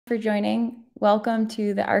for joining. Welcome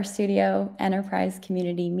to the RStudio Enterprise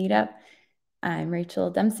Community Meetup. I'm Rachel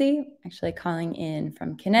Dempsey, actually calling in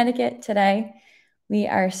from Connecticut today. We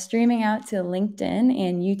are streaming out to LinkedIn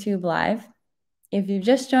and YouTube Live. If you've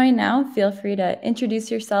just joined now, feel free to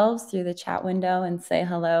introduce yourselves through the chat window and say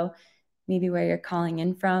hello, maybe where you're calling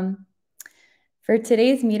in from. For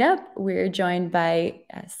today's meetup, we're joined by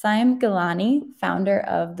Saiem Gilani, founder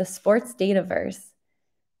of the SportsDataverse.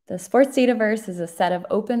 The SportsDataverse is a set of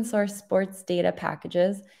open source sports data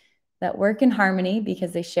packages that work in harmony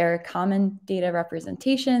because they share common data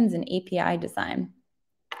representations and API design.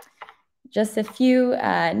 Just a few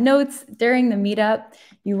notes during the meetup,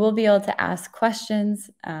 you will be able to ask questions.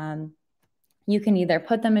 You can either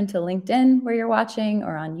put them into LinkedIn where you're watching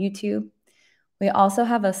or on YouTube. We also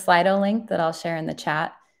have a Slido link that I'll share in the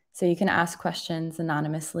chat, so you can ask questions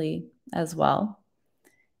anonymously as well.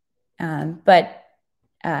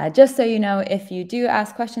 Just so you know, if you do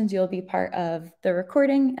ask questions, you'll be part of the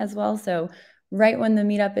recording as well. So right when the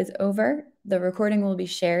meetup is over, the recording will be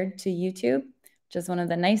shared to YouTube, which is one of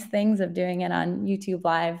the nice things of doing it on YouTube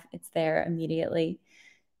Live. It's there immediately.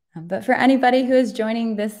 But for anybody who is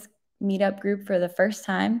joining this meetup group for the first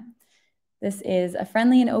time, this is a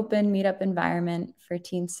friendly and open meetup environment for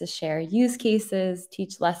teams to share use cases,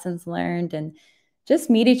 teach lessons learned, and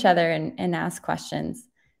just meet each other and ask questions.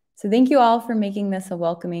 So thank you all for making this a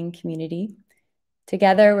welcoming community.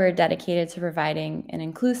 Together, we're dedicated to providing an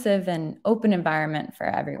inclusive and open environment for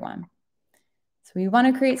everyone. So we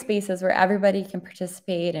want to create spaces where everybody can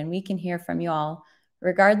participate and we can hear from you all,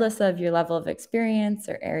 regardless of your level of experience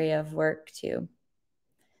or area of work too.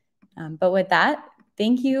 But with that,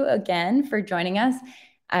 thank you again for joining us.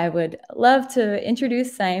 I would love to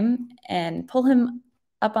introduce Saiem and pull him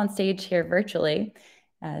up on stage here virtually.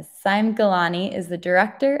 Saiem Gilani is the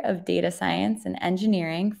Director of Data Science and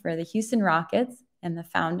Engineering for the Houston Rockets and the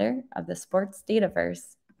founder of the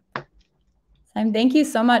SportsDataverse. Saiem, thank you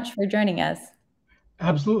so much for joining us.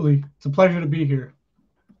 Absolutely. It's a pleasure to be here.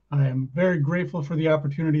 I am very grateful for the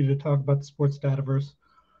opportunity to talk about the SportsDataverse.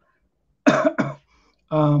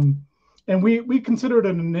 And we consider it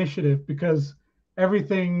an initiative because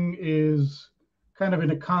everything is kind of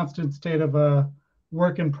in a constant state of a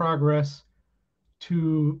work in progress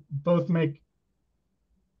to both make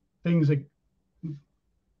things like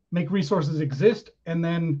make resources exist and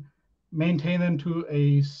then maintain them to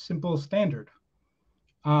a simple standard.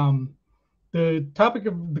 The topic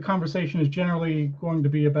of the conversation is generally going to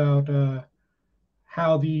be about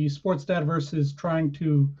how the SportsDataverse is trying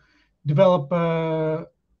to develop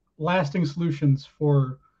lasting solutions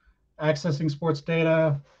for accessing sports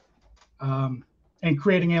data and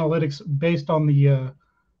creating analytics based on the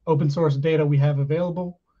open source data we have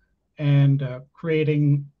available, and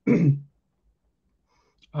creating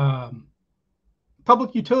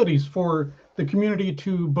public utilities for the community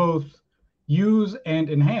to both use and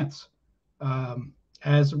enhance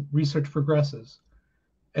as research progresses.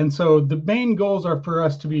 And so the main goals are for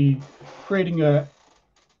us to be creating a,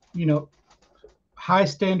 high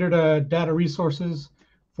standard data resources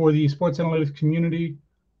for the sports analytics community.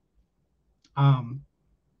 In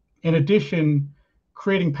addition,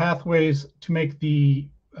 creating pathways to make the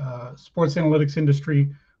sports analytics industry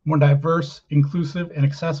more diverse, inclusive, and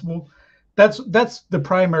accessible. That's the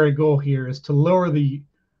primary goal here, is to lower the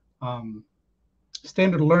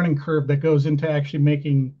standard learning curve that goes into actually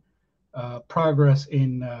making progress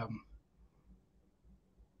in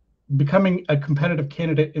becoming a competitive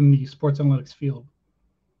candidate in the sports analytics field.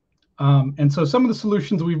 And so some of the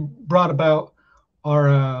solutions we've brought about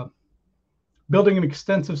are building an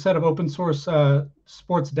extensive set of open source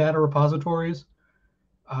sports data repositories,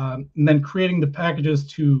 and then creating the packages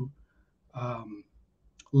to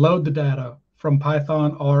load the data from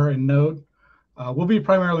Python, R, and Node. We'll be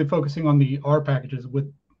primarily focusing on the R packages,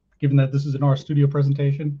 given that this is an RStudio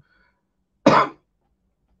presentation.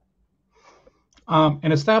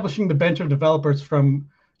 And establishing the bench of developers from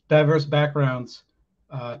diverse backgrounds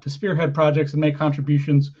to spearhead projects and make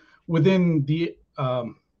contributions within the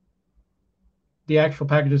actual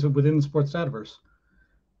packages within the SportsDataverse.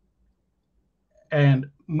 And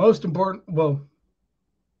most important, well,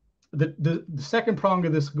 the second prong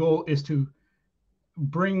of this goal is to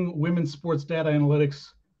bring women's sports data analytics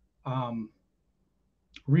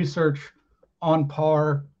research on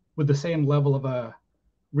par with the same level of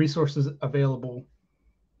resources available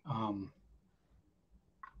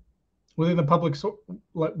within the public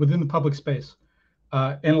space,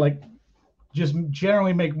 and just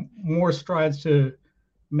generally make more strides to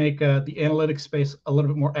make the analytics space a little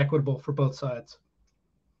bit more equitable for both sides.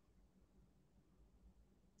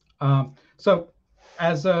 So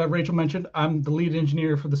as Rachel mentioned, I'm the lead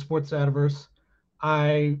engineer for the SportsDataverse.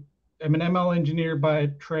 I am an ML engineer by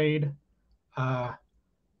trade. I'm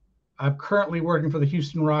currently working for the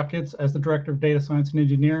Houston Rockets as the director of data science and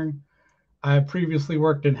engineering. I previously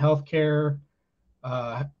worked in healthcare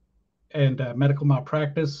and medical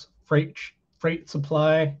malpractice, freight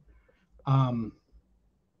supply,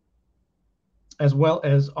 as well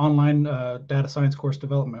as online data science course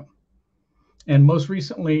development. And most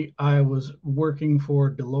recently, I was working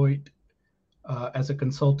for Deloitte as a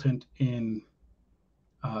consultant in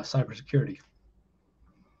cybersecurity.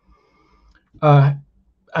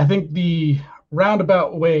 I think the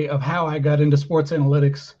roundabout way of how I got into sports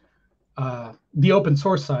analytics, the open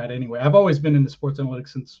source side anyway, I've always been into sports analytics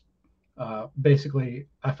since basically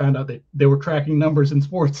I found out that they were tracking numbers in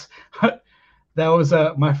sports. That was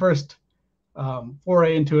my first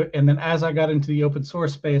foray into it. And then as I got into the open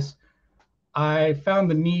source space, I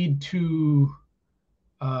found the need to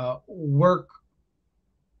work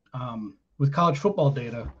with college football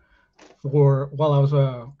data while I was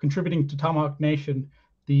contributing to Tomahawk Nation,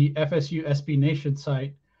 the FSU SB Nation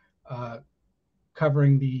site,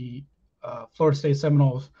 covering the Florida State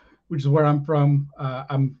Seminoles, which is where I'm from.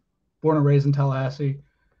 I'm born and raised in Tallahassee.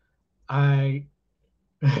 I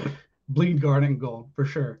bleed garnet and gold for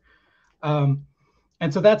sure.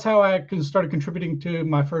 And so that's how I started contributing to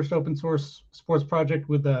my first open source sports project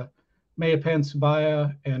with Meetup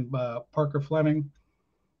Subaya and Parker Fleming,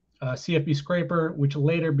 CFB Scraper, which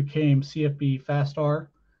later became CFB FastR,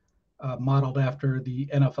 modeled after the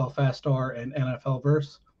NFL FastR and NFL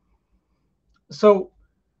Verse. So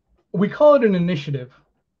we call it an initiative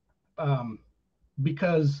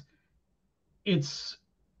because it's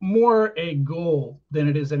more a goal than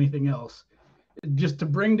it is anything else. Just to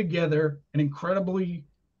bring together an incredibly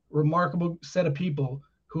remarkable set of people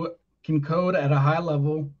who can code at a high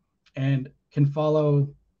level and can follow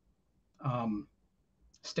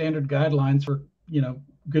standard guidelines for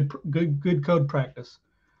good code practice,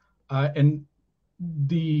 and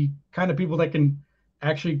the kind of people that can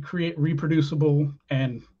actually create reproducible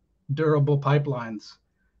and durable pipelines,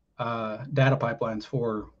 data pipelines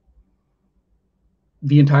for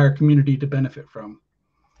the entire community to benefit from.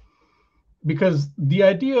 Because the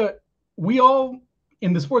idea, we all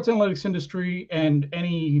in the sports analytics industry and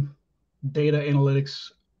any data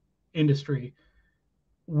analytics industry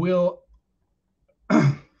will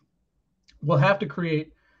have to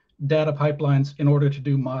create data pipelines in order to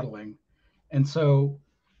do modeling. And so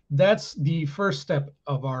that's the first step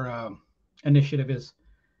of our initiative, is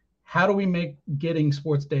how do we make getting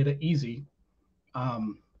sports data easy?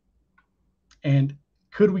 And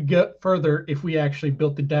could we get further if we actually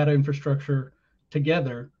built the data infrastructure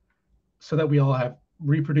together so that we all have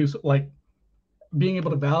like being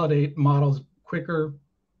able to validate models quicker,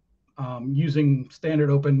 using standard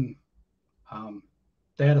open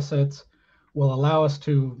data sets will allow us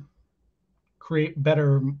to create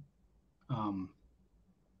better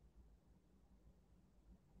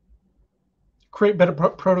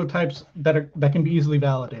prototypes that can be easily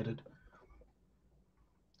validated.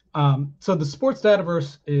 So the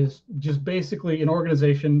SportsDataverse is just basically an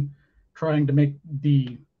organization trying to make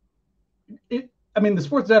the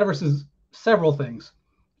SportsDataverse is several things,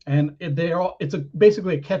 and it's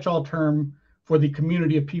basically a catch-all term for the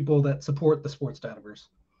community of people that support the SportsDataverse.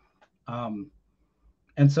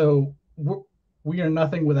 And so we are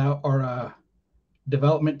nothing without our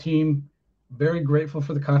development team. Very grateful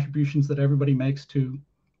for the contributions that everybody makes to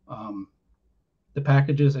the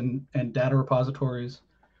packages and data repositories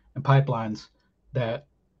and pipelines that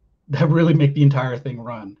really make the entire thing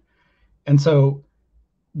run. And so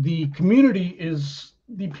the community is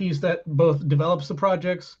the piece that both develops the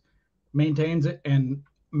projects, maintains it, and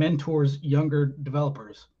mentors younger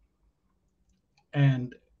developers.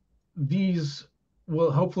 And these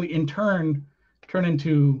will hopefully in turn turn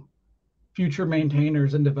into future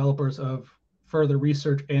maintainers and developers of further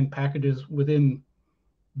research and packages within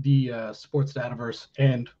the SportsDataverse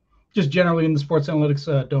and just generally in the sports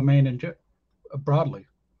analytics domain and broadly.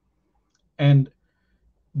 And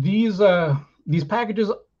these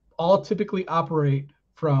packages all typically operate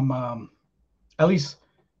from at least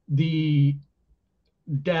the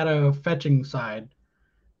data fetching side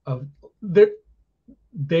of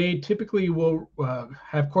they typically will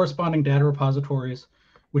have corresponding data repositories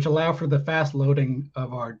which allow for the fast loading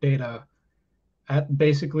of our data at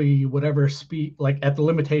basically whatever speed, like at the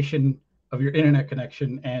limitation of your internet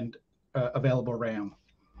connection and available RAM.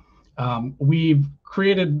 We've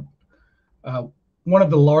created one of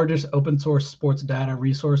the largest open source sports data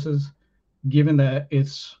resources, given that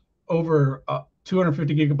it's over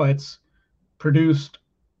 250 gigabytes produced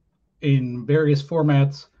in various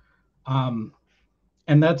formats.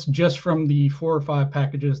 And that's just from the 4 or 5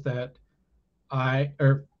 packages that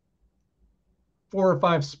or 4 or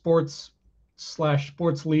 5 sports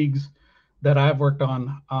leagues that I've worked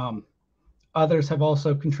on. Others have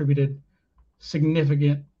also contributed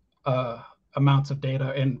significant amounts of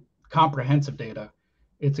data and comprehensive data.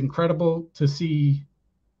 It's incredible to see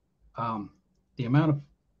the amount of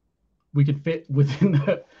we could fit within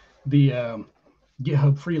the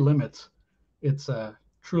GitHub free limits. It's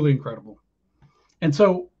truly incredible. And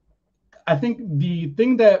so I think the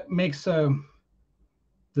thing that makes the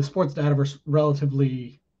sports dataverse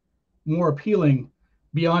relatively more appealing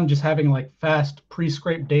beyond just having like fast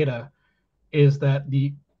pre-scraped data is that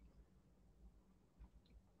the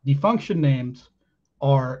function names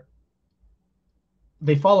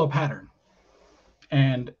they follow a pattern,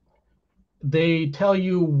 and they tell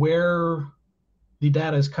you where the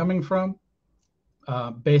data is coming from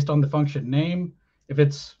based on the function name. If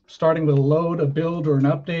it's starting with a load, a build, or an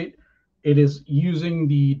update, it is using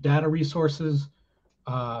the data resources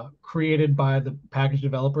created by the package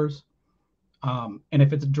developers. And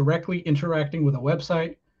if it's directly interacting with a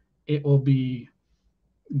website, it will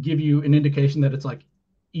give you an indication that it's like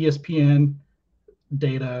ESPN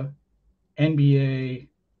data, NBA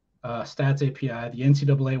Stats API, the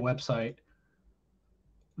NCAA website.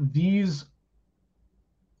 These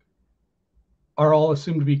are all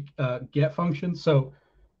assumed to be GET functions. So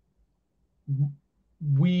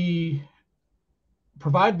we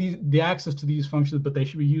provide the access to these functions, but they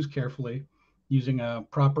should be used carefully using a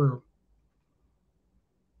proper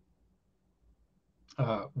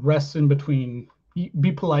rests in between.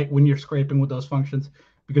 Be polite when you're scraping with those functions,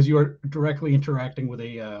 because you are directly interacting with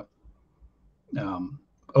a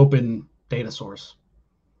open data source.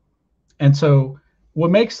 And so what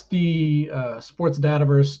makes the sports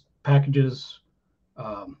dataverse packages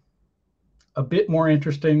a bit more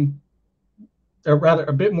interesting, or rather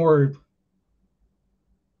a bit more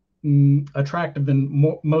attractive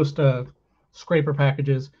than most scraper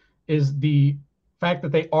packages, is the fact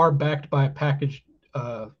that they are backed by package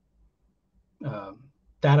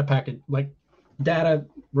data package, like data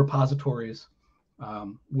repositories,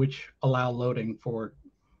 which allow loading for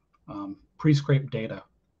pre-scraped data.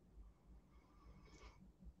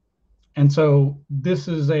 And so this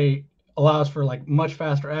allows for like much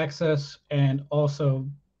faster access, and also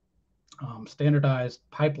standardized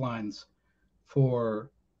pipelines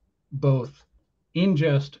for both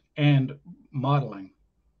ingest and modeling.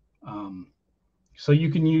 So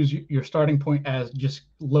you can use your starting point as just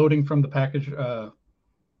loading from the package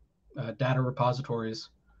data repositories,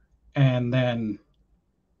 and then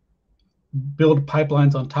build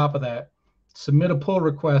pipelines on top of that, submit a pull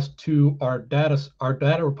request to our data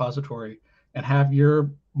repository, and have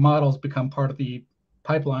your models become part of the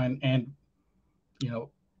pipeline, and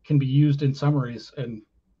can be used in summaries. And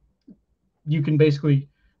you can basically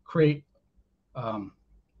create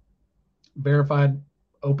verified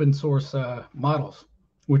open source models,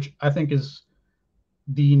 which I think is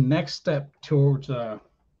the next step towards the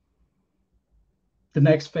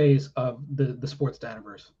next phase of the sports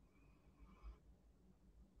dataverse.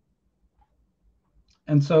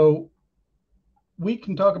 And so we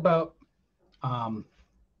can talk about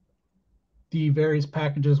the various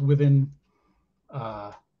packages within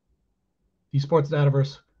the sports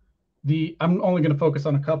dataverse. I'm only going to focus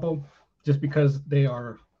on a couple, just because they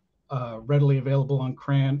are readily available on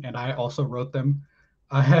CRAN, and I also wrote them.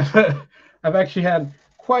 I've actually had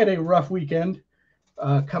quite a rough weekend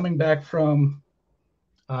coming back from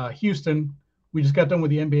Houston. We just got done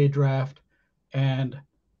with the NBA draft, and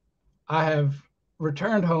I have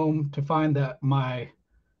returned home to find that my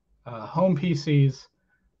home PCs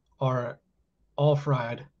are all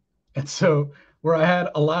fried. And so where I had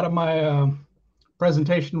a lot of my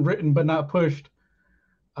presentation written but not pushed,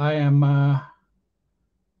 I am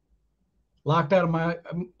locked out of my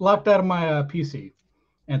PC.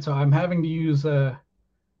 And so I'm having to use a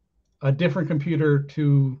different computer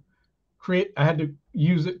to create. I had to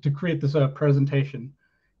use it to create this presentation.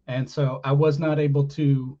 And so I was not able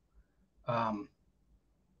to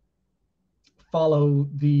follow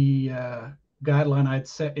the guideline I'd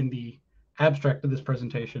set in the abstract of this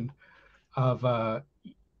presentation of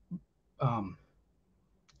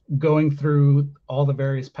going through all the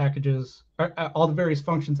various packages, all the various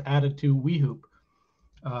functions added to wehoop.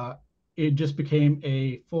 It just became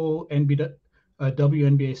a full WNBA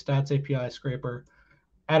Stats API scraper,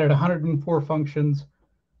 added 104 functions.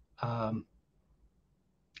 And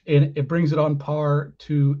it brings it on par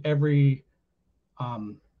to every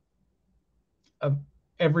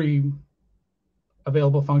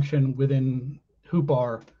available function within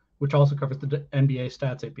hoopr which also covers the NBA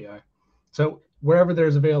Stats API. So wherever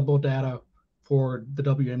there's available data for the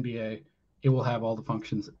WNBA, it will have all the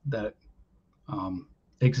functions that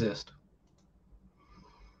exist.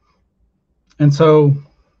 And so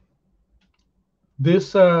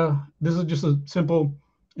this is just a simple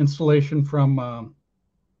installation from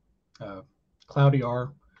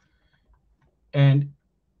CloudER. And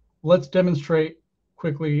let's demonstrate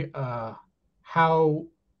quickly how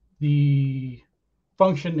the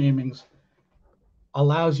function namings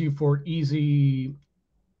allows you for easy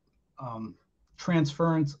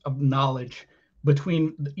transference of knowledge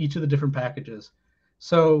between each of the different packages.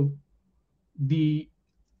 So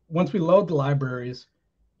once we load the libraries,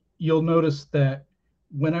 you'll notice that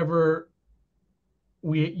whenever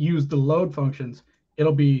we use the load functions,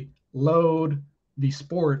 it'll be load the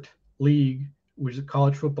sport league, which is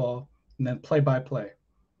college football, and then play-by-play,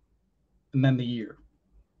 and then the year.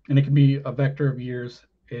 And it can be a vector of years.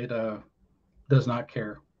 It does not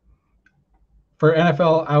care. For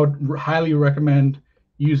NFL, I would highly recommend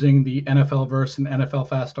using the NFLverse and NFL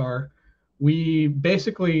FastR. We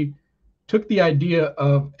basically took the idea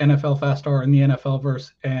of NFL FastR and the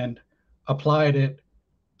NFLverse and applied it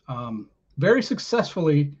very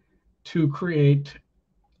successfully to create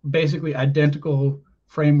basically identical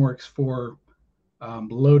frameworks for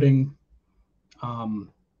loading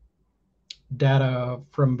data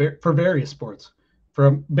for various sports.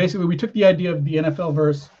 Basically, we took the idea of the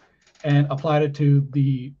NFLverse and applied it to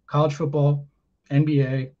the college football,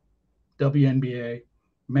 NBA, WNBA,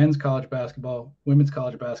 men's college basketball, women's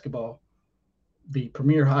college basketball, the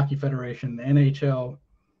Premier Hockey Federation, the NHL.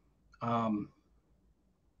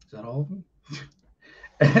 Is that all of them?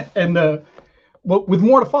 And with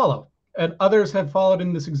more to follow. And others have followed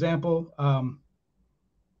in this example.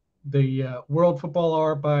 The World Football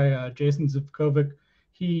R by Jason Zivkovic.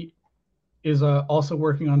 He is also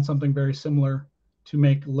working on something very similar to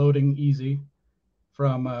make loading easy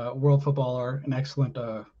from World Football R, an excellent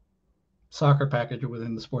soccer package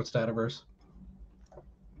within the SportsDataverse.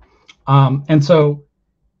 And so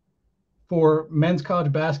for men's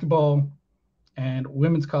college basketball and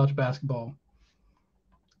women's college basketball,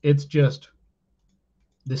 it's just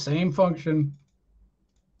the same function,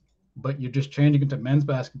 but you're just changing it to men's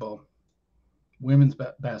basketball, women's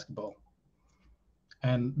basketball.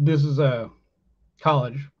 And this is a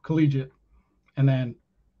collegiate. And then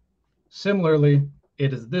similarly,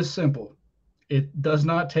 it is this simple. It does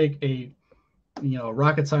not take a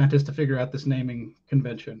rocket scientist to figure out this naming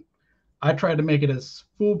convention. I tried to make it as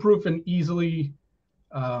foolproof and easily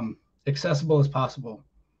accessible as possible,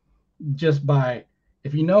 just by,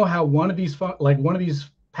 if you know how one of these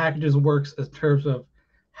packages works in terms of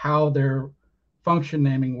how their function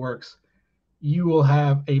naming works, you will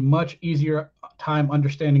have a much easier time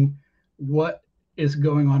understanding what is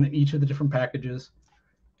going on in each of the different packages.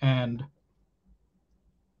 And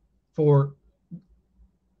for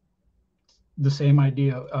the same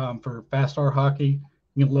idea, for FastR Hockey,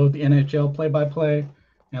 you can load the NHL play-by-play,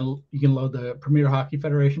 and you can load the Premier Hockey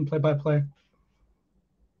Federation play-by-play.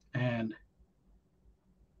 And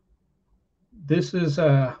this is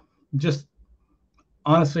just,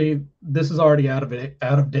 honestly, this is already out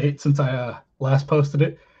of date since I last posted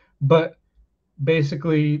it. But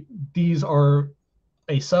basically, these are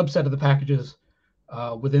a subset of the packages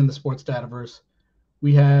within the SportsDataverse.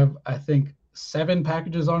 We have, I think, 7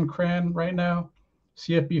 packages on CRAN right now: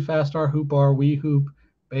 CFB FastR, Hoop R, wehoop,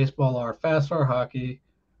 Baseball R, FastR Hockey,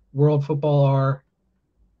 World Football R,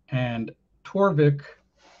 and Torvik,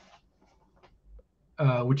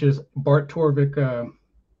 which is Bart Torvik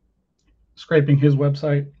scraping his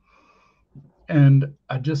website. And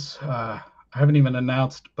I haven't even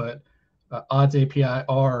announced, but Odds API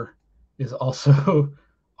R is also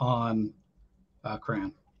on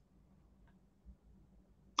CRAN.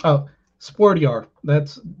 Oh, SportDR,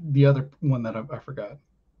 that's the other one that I forgot.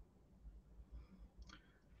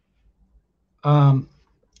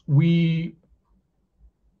 We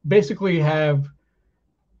basically have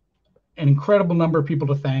an incredible number of people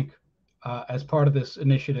to thank as part of this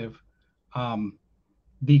initiative.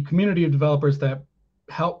 The community of developers that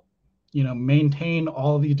help maintain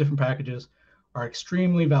all of these different packages are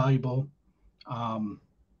extremely valuable, and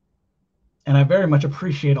I very much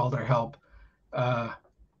appreciate all their help.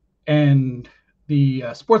 And the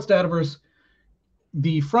SportsDataverse,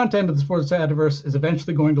 the front end of the SportsDataverse is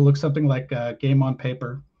eventually going to look something like Game on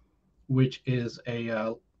Paper, which is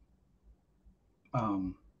a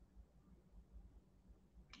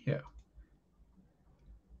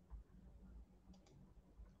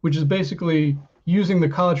which is basically using the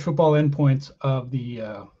college football endpoints of the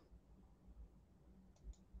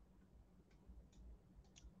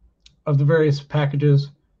of the various packages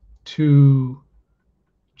to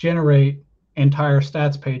generate entire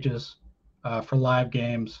stats pages for live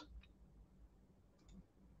games.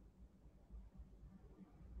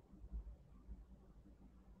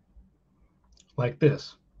 Like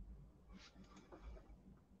this.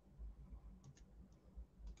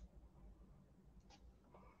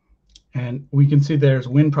 And we can see there's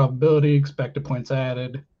win probability, expected points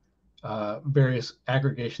added, various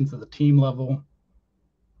aggregations at the team level.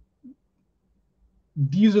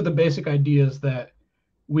 These are the basic ideas that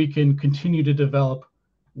we can continue to develop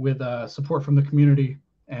with support from the community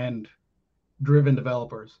and driven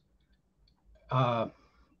developers.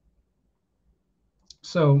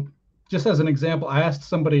 So just as an example, I asked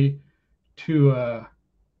somebody to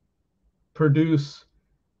produce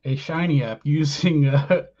a Shiny app using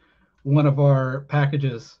one of our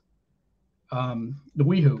packages, the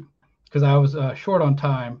wehoop, because I was short on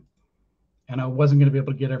time and I wasn't going to be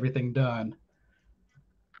able to get everything done.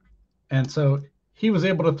 And so he was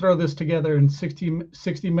able to throw this together in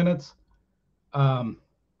 60 minutes. A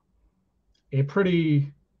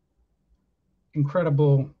pretty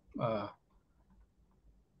incredible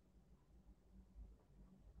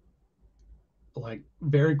like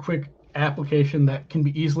very quick application that can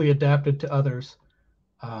be easily adapted to others.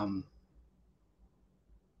 Come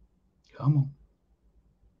on.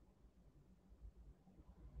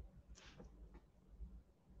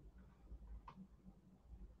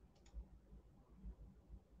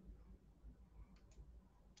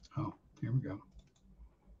 Oh, here we go.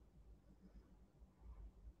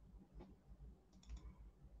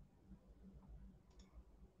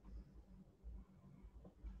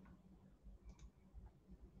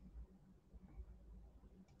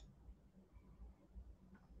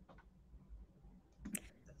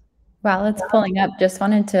 While it's pulling up, just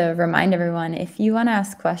wanted to remind everyone, if you want to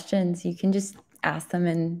ask questions, you can just ask them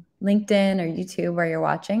in LinkedIn or YouTube where you're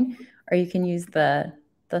watching, or you can use the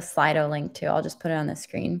Slido link too. I'll just put it on the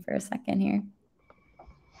screen for a second here.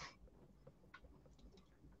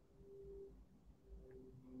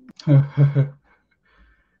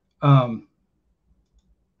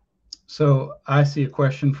 So I see a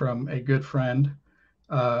question from a good friend.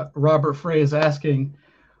 Robert Frey is asking,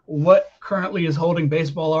 what currently is holding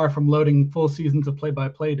Baseball R from loading full seasons of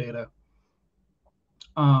play-by-play data?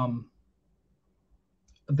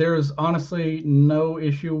 There's honestly no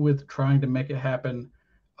issue with trying to make it happen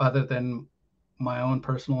other than my own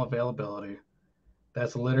personal availability.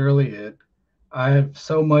 That's literally it. I have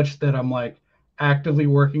so much that I'm like actively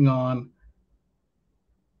working on,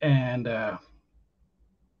 and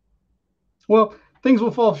well, things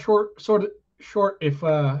will fall short if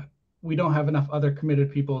we don't have enough other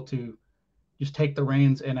committed people to just take the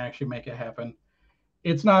reins and actually make it happen.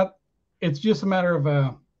 It's just a matter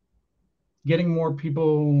of getting more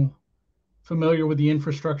people familiar with the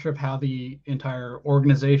infrastructure of how the entire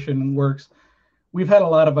organization works. We've had a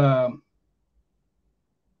lot of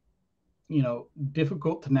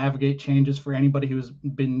difficult to navigate changes for anybody who's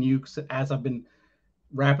been new, as I've been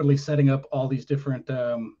rapidly setting up all these different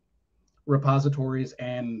repositories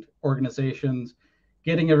and organizations,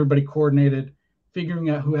 getting everybody coordinated, figuring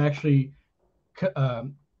out who actually is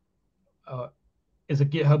a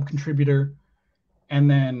GitHub contributor, and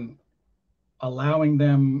then allowing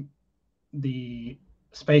them the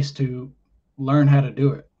space to learn how to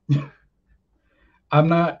do it. I'm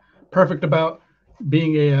not perfect about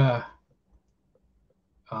being a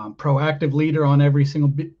proactive leader on every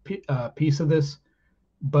single piece of this,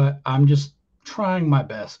 but I'm just trying my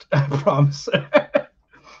best, I promise.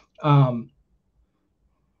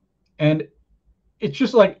 And it's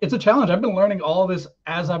just like, it's a challenge. I've been learning all this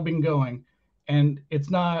as I've been going, and it's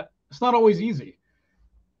not always easy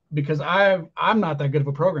because I'm not that good of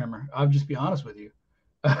a programmer. I'll just be honest with you.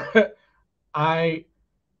 I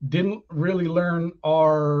didn't really learn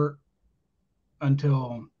R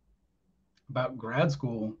until about grad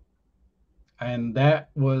school, and that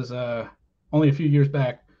was only a few years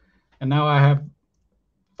back. And now I have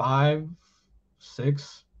 5,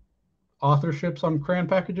 6 authorships on CRAN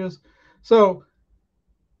packages. So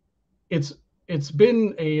it's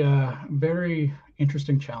been a very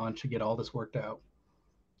interesting challenge to get all this worked out.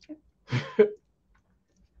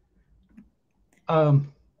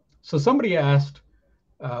 So somebody asked,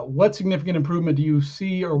 what significant improvement do you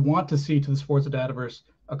see or want to see to the SportsDataverse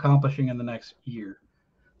accomplishing in the next year?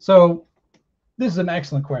 So this is an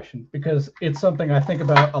excellent question because it's something I think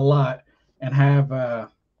about a lot and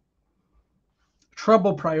have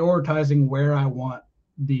trouble prioritizing where I want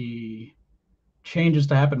the changes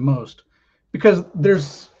to happen most, because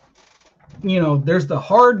there's the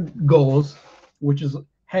hard goals, which is,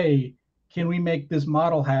 hey, can we make this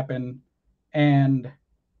model happen and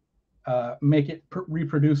make it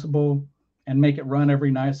reproducible and make it run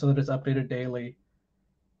every night so that it's updated daily.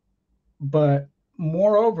 But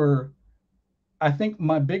moreover, I think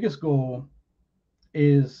my biggest goal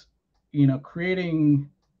is, creating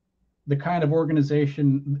the kind of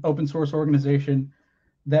organization, open source organization,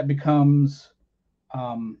 that becomes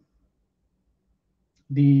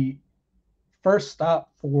the first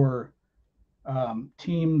stop for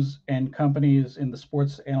teams and companies in the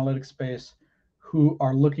sports analytics space who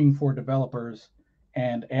are looking for developers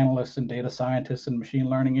and analysts and data scientists and machine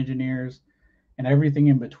learning engineers and everything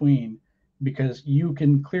in between, because you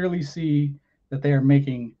can clearly see that they are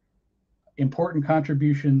making important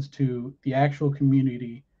contributions to the actual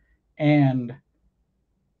community and,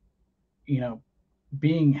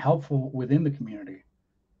 being helpful within the community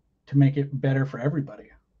to make it better for everybody.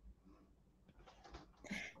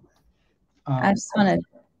 I just want to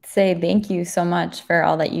say thank you so much for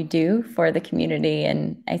all that you do for the community.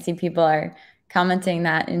 And I see people are commenting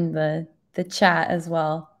that in the chat as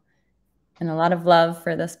well. And a lot of love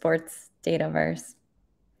for the Sports Dataverse.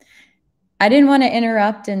 I didn't want to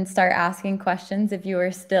interrupt and start asking questions if you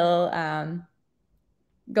were still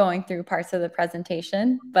going through parts of the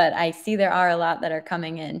presentation, but I see there are a lot that are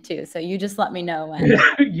coming in too. So you just let me know when.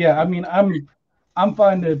 Yeah, I mean, I'm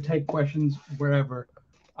fine to take questions wherever.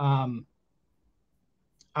 I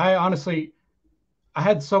honestly, I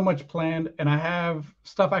had so much planned, and I have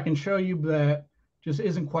stuff I can show you that just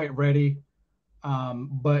isn't quite ready.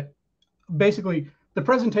 But basically, the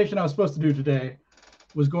presentation I was supposed to do today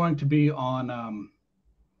was going to be on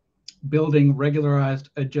building regularized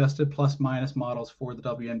adjusted plus minus models for the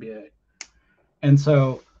WNBA. And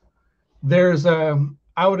so there's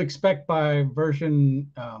I would expect by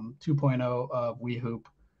version 2.0 of WeHoop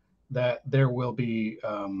that there will be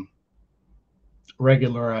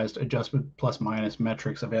regularized adjustment plus minus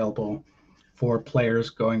metrics available for players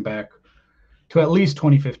going back to at least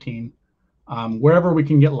 2015. Wherever we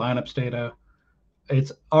can get lineups data,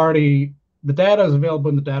 it's already, the data is available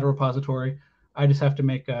in the data repository. I just have to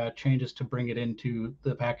make changes to bring it into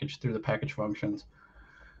the package through the package functions.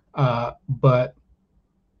 But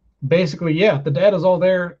basically, yeah, the data is all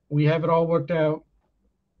there. We have it all worked out.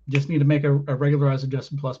 Just need to make a regularized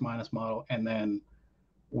adjusted plus minus model, and then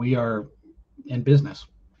we are in business,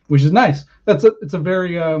 which is nice. It's a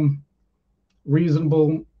very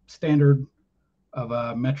reasonable standard of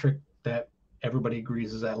a metric that everybody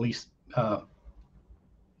agrees is at least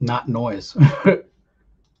not noise.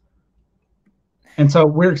 And so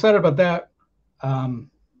we're excited about that. I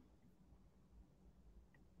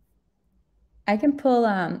can pull,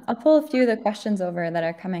 I'll pull a few of the questions over that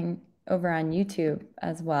are coming over on YouTube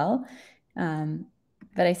as well.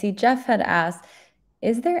 But I see Jeff had asked,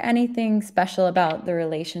 is there anything special about the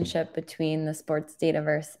relationship between the Sports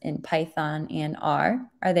Dataverse in Python and R?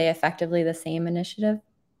 Are they effectively the same initiative?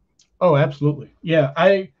 Oh, absolutely. Yeah,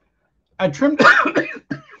 I trimmed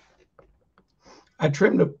I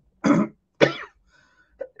trimmed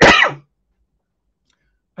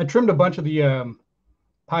a bunch of the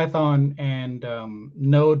Python and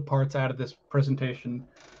Node parts out of this presentation,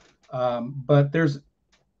 but there's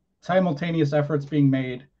simultaneous efforts being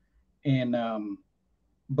made in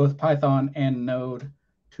both Python and Node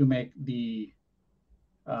to make the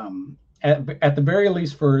at the very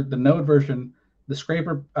least for the Node version, the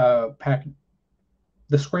scraper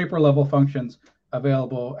the scraper level functions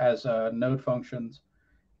available as Node functions,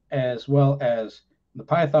 as well as the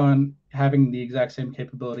Python having the exact same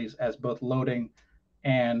capabilities as both loading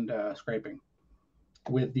and scraping,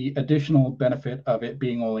 with the additional benefit of it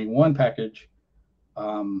being only one package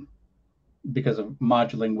because of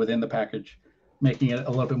modulating within the package, making it a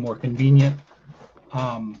little bit more convenient.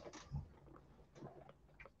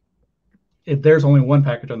 There's only one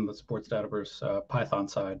package on the SportsDataverse Python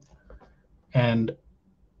side. And,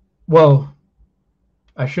 well,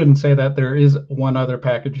 I shouldn't say that. There is one other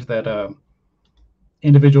package that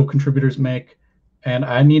individual contributors make, and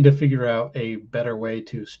I need to figure out a better way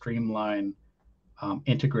to streamline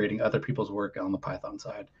integrating other people's work on the Python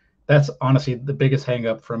side. That's honestly the biggest hang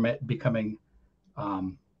up from it becoming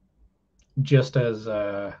just as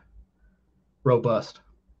robust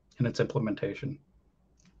in its implementation.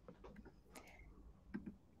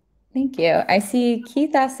 Thank you. I see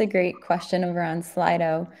Keith asked a great question over on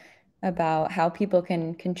Slido about how people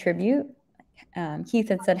can contribute. Keith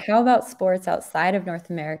had said, how about sports outside of North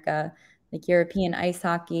America, like European ice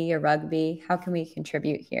hockey or rugby? How can we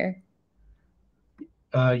contribute here?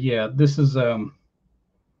 Yeah, this is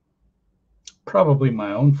probably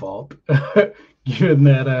my own fault, given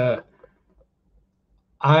that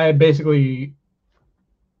I basically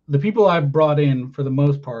the people I've brought in, for the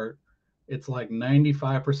most part, it's like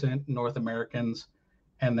 95% North Americans,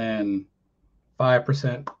 and then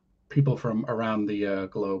 5% people from around the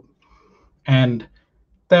globe. And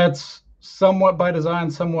that's somewhat by design,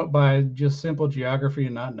 somewhat by just simple geography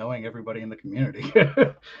and not knowing everybody in the community.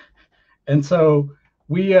 And so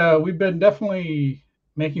we've been definitely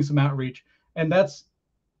making some outreach, and that's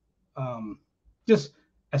just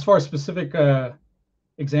as far as specific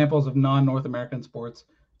examples of non-North American sports.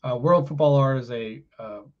 World Football R is a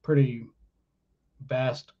pretty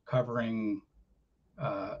vast covering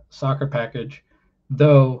soccer package,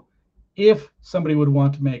 though if somebody would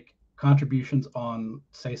want to make contributions on,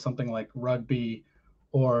 say, something like rugby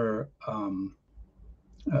or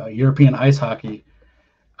European ice hockey,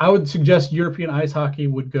 I would suggest European ice hockey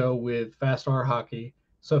would go with Fast R hockey.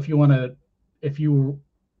 So if you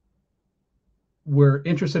were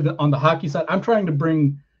interested on the hockey side, I'm trying to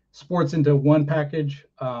bring sports into one package,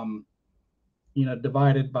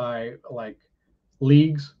 divided by like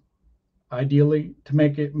leagues, ideally, to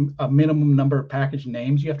make it a minimum number of package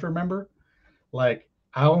names you have to remember. Like,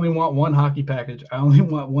 I only want one hockey package. I only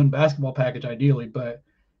want one basketball package, ideally. But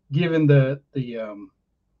given the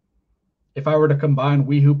if I were to combine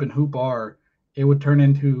wehoop and hoop R, it would turn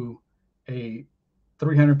into a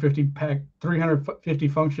 350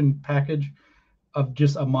 function package of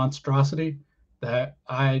just a monstrosity that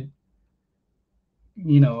I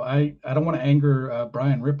don't want to anger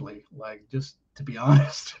Brian Ripley, like, just to be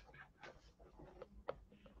honest.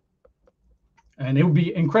 And it would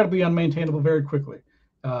be incredibly unmaintainable very quickly.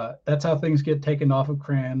 That's how things get taken off of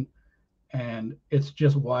CRAN, and it's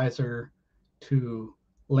just wiser to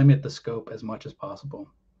limit the scope as much as possible.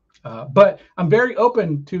 But I'm very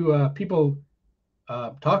open to people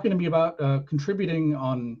talking to me about contributing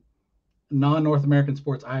on non-North American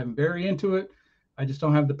sports. I am very into it. I just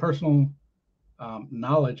don't have the personal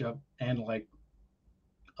knowledge of and like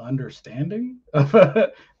understanding of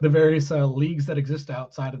the various leagues that exist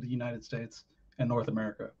outside of the United States and North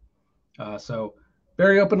America. So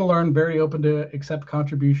very open to learn, very open to accept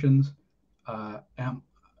contributions.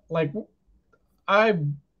 Like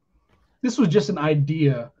this was just an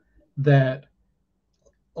idea that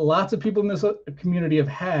lots of people in this community have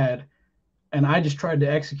had, and I just tried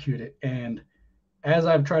to execute it. And as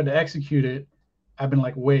I've tried to execute it, I've been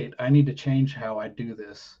like, wait, I need to change how I do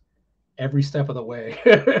this every step of the way.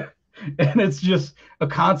 And it's just a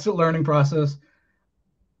constant learning process.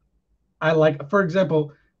 I like, for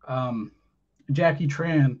example, Jackie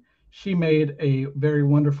Tran, she made a very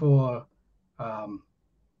wonderful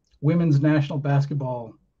women's national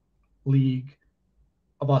basketball league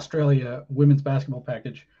of Australia women's basketball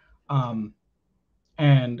package.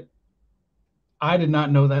 And I did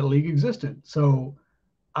not know that league existed. So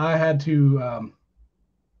I had to,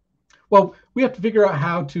 we have to figure out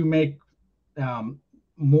how to make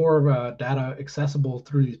more data accessible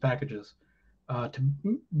through these packages to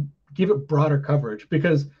give it broader coverage,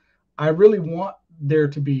 because I really want there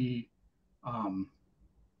to be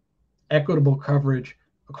equitable coverage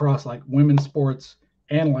across like women's sports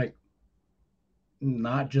and like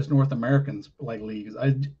not just North Americans like leagues.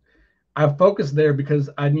 I focused there because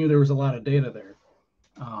I knew there was a lot of data there,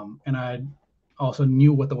 and I also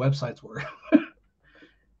knew what the websites were.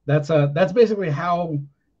 That's basically how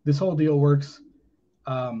this whole deal works.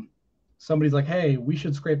 Somebody's like, hey, we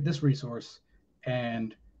should scrape this resource,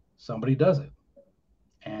 and somebody does it,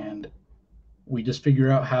 and we just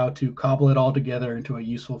figure out how to cobble it all together into a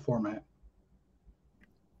useful format.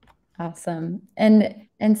 Awesome. And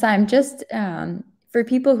Saiem, just for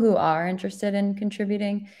people who are interested in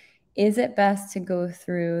contributing, is it best to go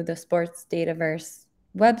through the SportsDataverse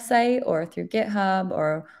website or through GitHub,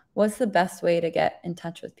 or what's the best way to get in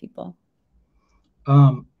touch with people?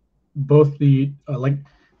 Both the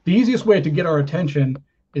easiest way to get our attention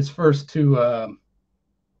is first to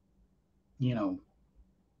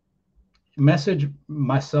message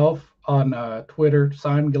myself on Twitter,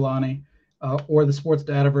 Saiem Gilani, or the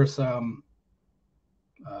SportsDataverse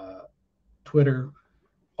Twitter,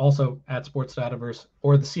 also at SportsDataverse,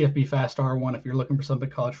 or the CFB Fast R one if you're looking for something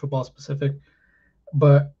college football specific.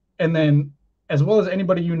 And then, as well as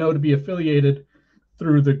anybody to be affiliated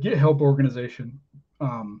through the GitHub organization,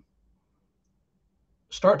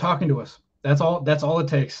 start talking to us. That's all it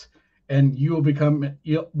takes, and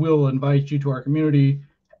we'll invite you to our community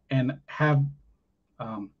and have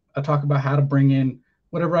a talk about how to bring in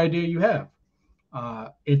whatever idea you have.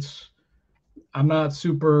 I'm not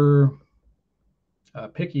super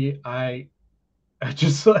picky. I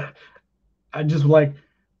just like,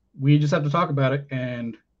 we just have to talk about it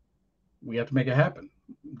and we have to make it happen.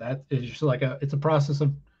 That is just like it's a process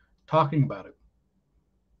of talking about it.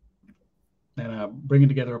 bringing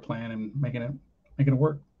together a plan and making it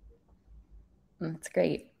work. That's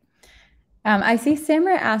great. I see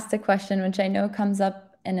Samra asked a question, which I know comes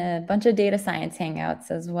up in a bunch of data science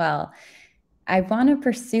hangouts as well. I want to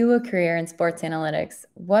pursue a career in sports analytics.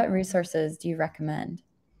 What resources do you recommend?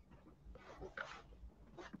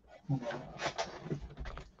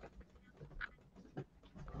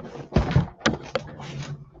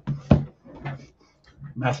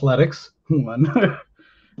 Mathletics, one.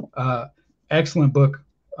 Excellent book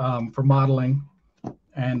for modeling.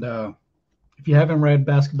 And if you haven't read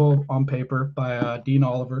Basketball on Paper by Dean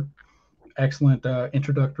Oliver, excellent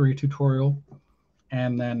introductory tutorial.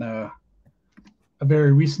 And then a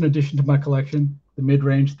very recent addition to my collection, The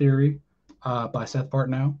Mid-Range Theory by Seth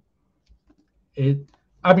Partnow.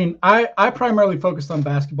 I primarily focused on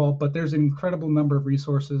basketball, but there's an incredible number of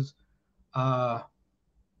resources.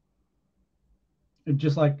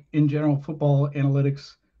 Just like in general, football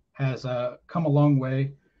analytics has come a long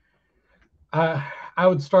way. I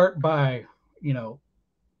would start by,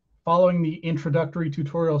 following the introductory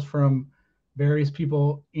tutorials from various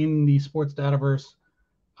people in the SportsDataverse.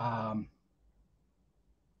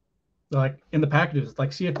 Like in the packages,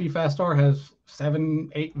 like CFB FastR has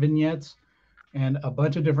 7-8 vignettes and a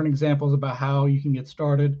bunch of different examples about how you can get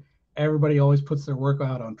started. Everybody always puts their work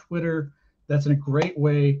out on Twitter. That's a great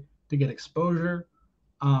way to get exposure.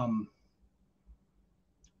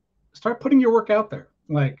 Start putting your work out there.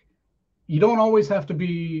 Like, you don't always have to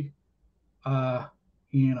be,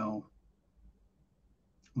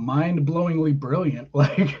 mind-blowingly brilliant.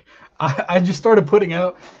 Like, I just started putting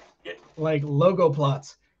out like logo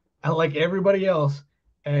plots, like everybody else,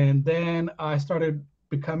 and then I started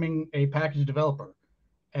becoming a package developer,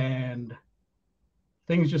 and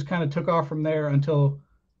things just kind of took off from there until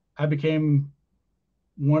I became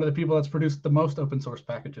one of the people that's produced the most open source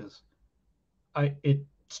packages. It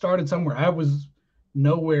started somewhere. I was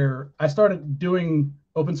nowhere. I started doing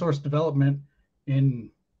open source development in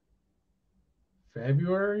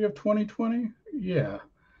February of 2020. Yeah.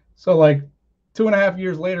 So like 2.5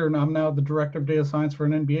 years later, and I'm now the director of data science for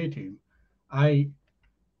an NBA team.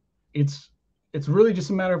 It's really just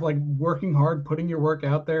a matter of like working hard, putting your work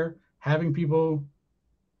out there, having people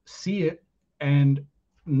see it and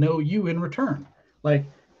know you in return. Like,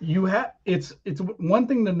 it's one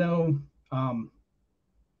thing to know.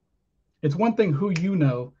 It's one thing who you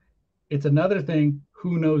know. It's another thing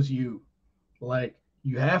who knows you. Like,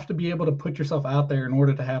 you have to be able to put yourself out there in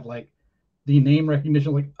order to have like the name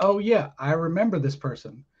recognition. Like, oh yeah, I remember this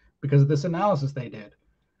person because of this analysis they did.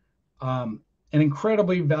 An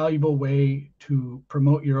incredibly valuable way to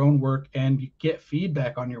promote your own work and get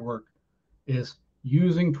feedback on your work is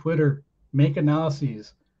using Twitter. Make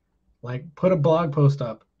analyses, like put a blog post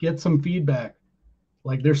up, get some feedback.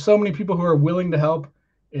 Like, there's so many people who are willing to help,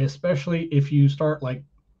 especially if you start like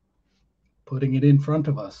putting it in front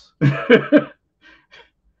of us.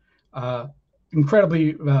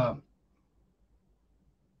 Incredibly,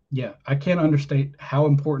 yeah, I can't understate how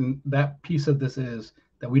important that piece of this is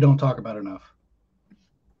that we don't talk about enough.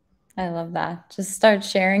 I love that. Just start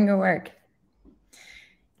sharing your work.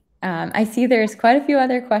 I see there's quite a few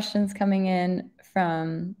other questions coming in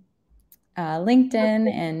from LinkedIn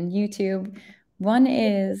and YouTube. One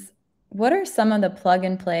is, what are some of the plug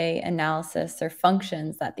and play analysis or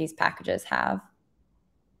functions that these packages have?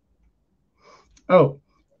 Oh,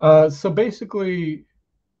 so basically,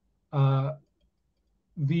 probably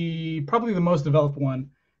the most developed one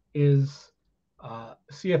is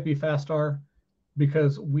CFB FastR,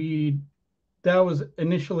 because that was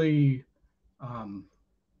initially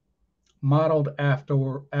modeled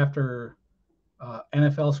after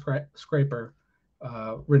NFL Scraper,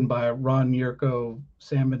 written by Ron Yurko,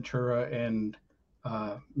 Sam Ventura, and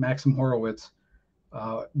Maxim Horowitz,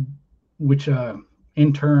 which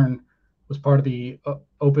in turn was part of the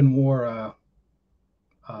Open War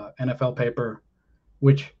NFL paper,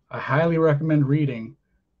 which I highly recommend reading.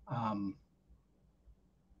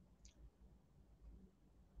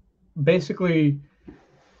 Basically,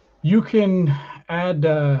 you can add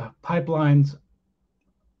pipelines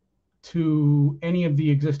to any of the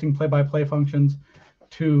existing play-by-play functions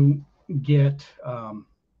to get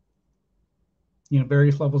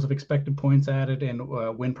various levels of expected points added and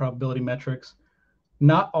win probability metrics.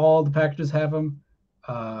 Not all the packages have them.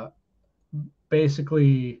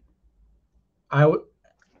 Basically,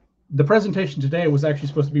 the presentation today was actually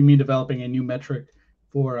supposed to be me developing a new metric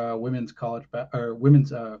for women's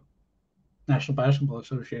National Basketball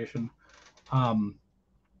Association,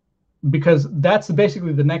 because that's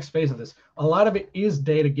basically the next phase of this. A lot of it is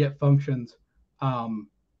data get functions,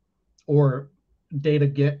 or data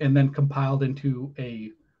get and then compiled into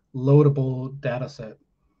a loadable data set.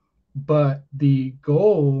 But the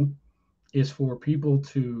goal is for people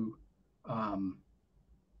to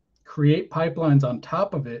create pipelines on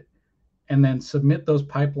top of it and then submit those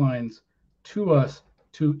pipelines to us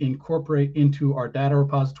to incorporate into our data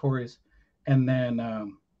repositories, and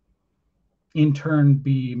then in turn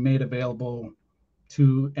be made available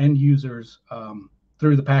to end users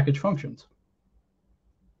through the package functions.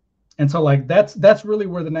 And so like that's really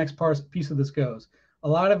where the next piece of this goes. A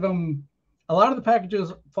lot of the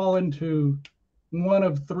packages fall into one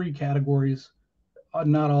of three categories,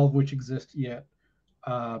 not all of which exist yet.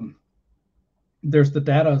 There's the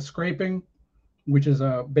data scraping, which is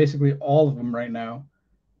basically all of them right now.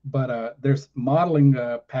 But there's modeling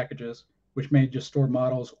packages, which may just store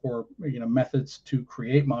models or methods to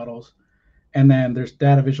create models. And then there's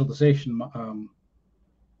data visualization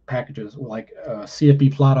packages like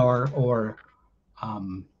CFB plot R or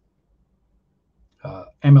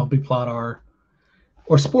MLB plot R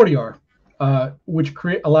or Sporty R, which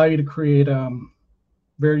allow you to create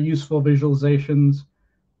very useful visualizations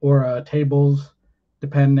or tables,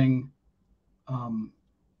 depending on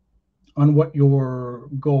what your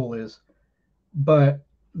goal is. But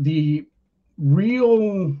the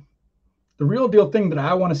real deal thing that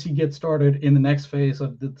I want to see get started in the next phase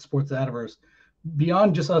of the SportsDataverse,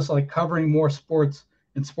 beyond just us like covering more sports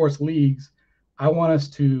and sports leagues, I want us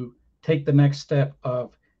to take the next step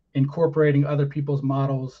of incorporating other people's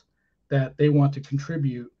models that they want to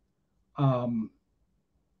contribute to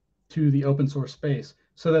the open source space,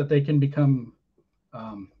 so that they can become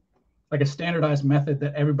like a standardized method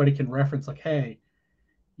that everybody can reference. Like, hey,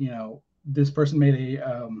 this person made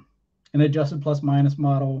an adjusted plus minus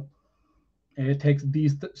model. It takes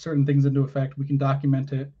these certain things into effect. We can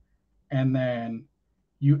document it, and then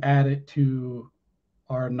you add it to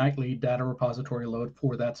our nightly data repository load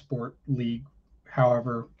for that sport league,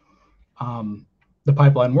 however the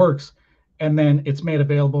pipeline works, and then it's made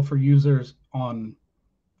available for users on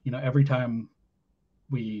every time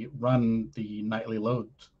we run the nightly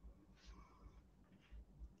loads.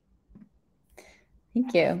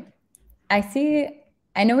 Thank you.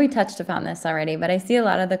 I know we touched upon this already, but I see a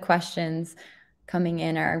lot of the questions coming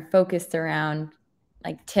in are focused around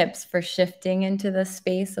like tips for shifting into the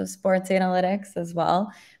space of sports analytics as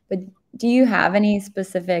well. But do you have any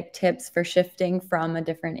specific tips for shifting from a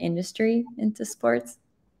different industry into sports?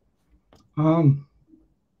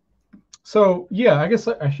 So yeah, I guess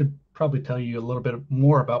I should probably tell you a little bit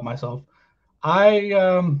more about myself. I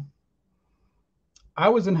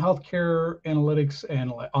was in healthcare analytics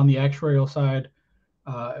and on the actuarial side,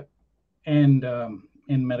 and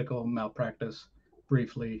in medical malpractice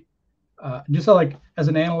briefly. Just so like as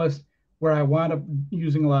an analyst, where I wound up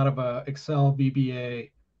using a lot of Excel, VBA,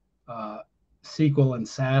 SQL, and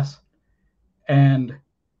SAS, and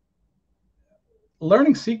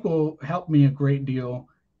learning SQL helped me a great deal.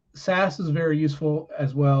 SAS is very useful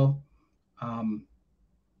as well,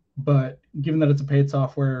 but given that it's a paid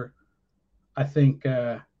software, I think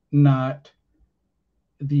not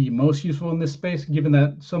the most useful in this space, given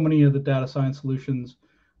that so many of the data science solutions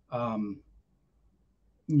are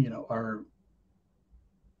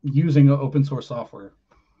using open source software.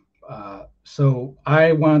 So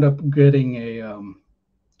I wound up getting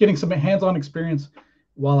some hands-on experience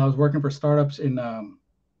while I was working for startups in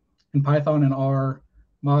Python and R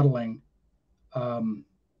modeling, and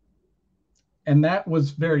that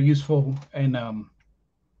was very useful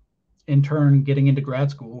in turn getting into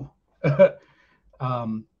grad school,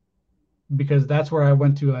 because that's where I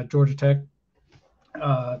went to Georgia Tech,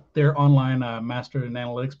 their online Master in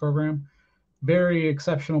Analytics program. Very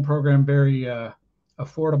exceptional program, very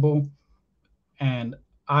affordable, and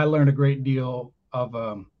I learned a great deal of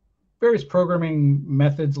various programming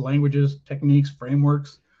methods, languages, techniques,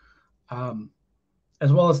 frameworks,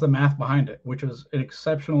 as well as the math behind it, which was an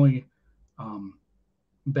exceptionally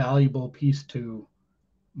valuable piece to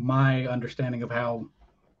my understanding of how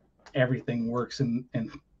everything works in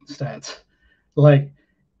stats. Like,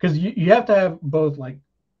 because you have to have both, like,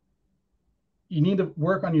 you need to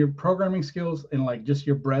work on your programming skills and like just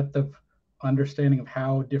your breadth of understanding of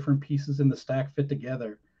how different pieces in the stack fit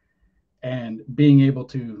together, and being able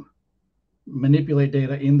to manipulate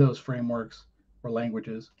data in those frameworks or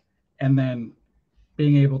languages, and then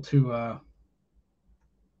being able to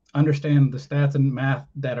understand the stats and math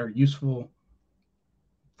that are useful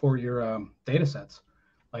for your data sets.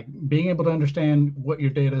 Like being able to understand what your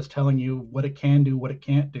data is telling you, what it can do, what it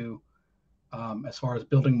can't do, as far as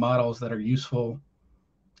building models that are useful,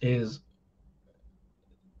 is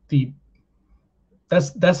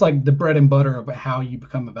that's like the bread and butter of how you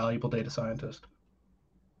become a valuable data scientist.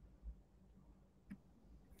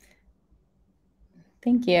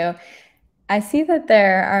 Thank you. I see that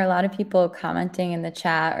there are a lot of people commenting in the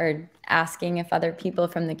chat or asking if other people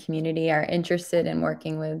from the community are interested in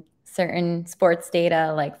working with certain sports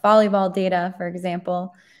data, like volleyball data, for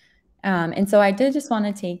example. And so I did just want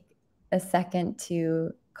to take a second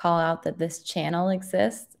to call out that this channel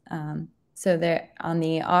exists. So there on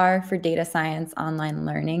the R for Data Science Online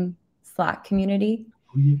Learning Slack community,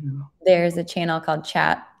 there's a channel called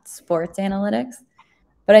Chat Sports Analytics.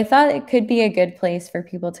 But I thought it could be a good place for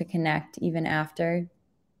people to connect even after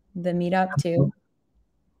the meetup too.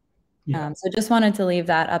 Yeah. So just wanted to leave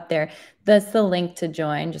that up there. That's the link to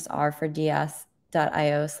join, just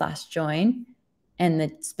r4ds.io/join. And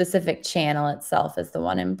the specific channel itself is the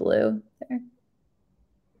one in blue there.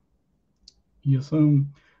 Yes,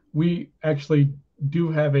 we actually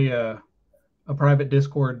do have a private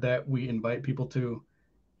Discord that we invite people to,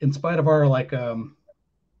 in spite of our like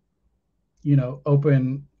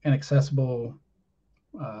open and accessible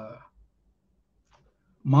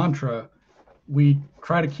mantra. We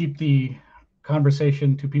try to keep the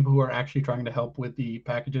conversation to people who are actually trying to help with the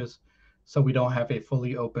packages, so we don't have a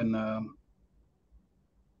fully open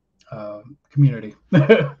community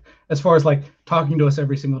as far as like talking to us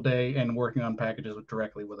every single day and working on packages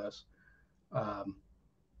directly with us.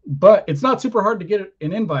 But it's not super hard to get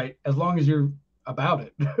an invite as long as you're about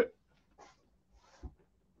it.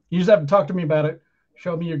 You just have to talk to me about it,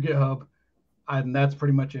 show me your GitHub, and that's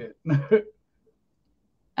pretty much it.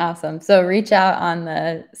 Awesome. So reach out on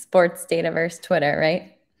the SportsDataverse Twitter,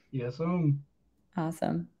 right? Yes.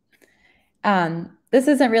 Awesome. This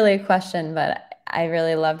isn't really a question, but I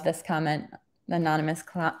really loved this comment. The anonymous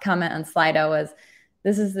comment on Slido was,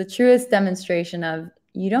 "This is the truest demonstration of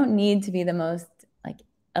you don't need to be the most like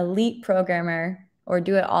elite programmer or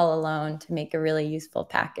do it all alone to make a really useful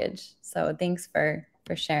package." So thanks for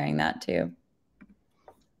sharing that too.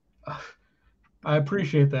 I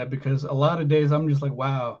appreciate that, because a lot of days I'm just like,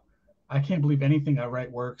 wow, I can't believe anything I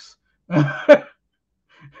write works. And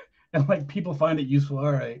like people find it useful.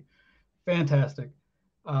 All right, fantastic.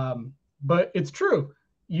 But it's true.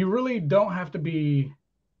 You really don't have to be,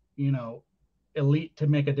 elite to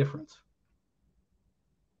make a difference.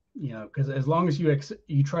 Because as long as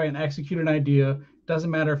you try and execute an idea,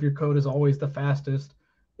 doesn't matter if your code is always the fastest.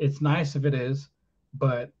 It's nice if it is,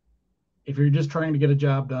 but if you're just trying to get a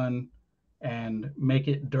job done and make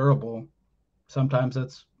it durable,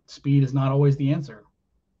 sometimes speed is not always the answer.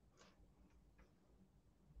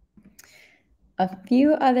 A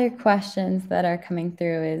few other questions that are coming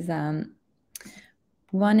through is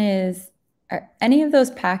one is, are any of those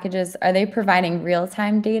packages, are they providing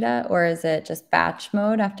real-time data, or is it just batch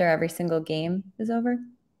mode after every single game is over?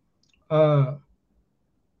 I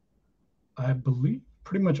believe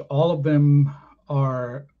pretty much all of them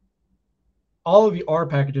are. All of the R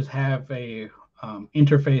packages have a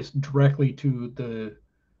interface directly to the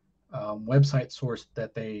website source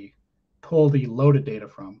that they pull the loaded data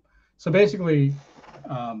from. So basically,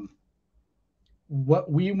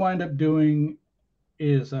 what we wind up doing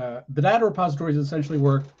is the data repositories essentially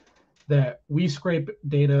work that we scrape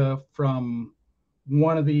data from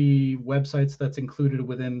one of the websites that's included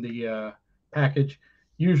within the package.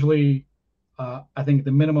 Usually, I think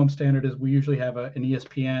the minimum standard is we usually have an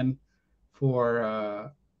ESPN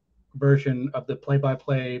for version of the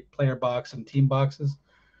play-by-play player box and team boxes.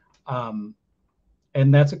 And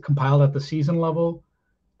that's compiled at the season level.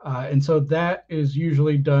 And so that is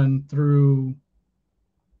usually done through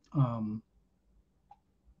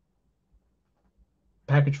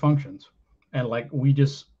package functions. And like we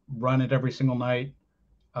just run it every single night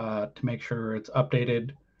to make sure it's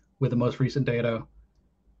updated with the most recent data.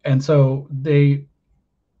 And so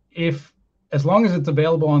as long as it's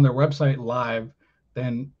available on their website live,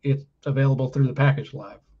 then it's available through the package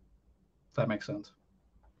live. If that makes sense.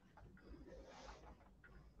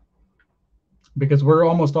 Because we're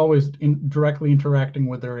almost always directly interacting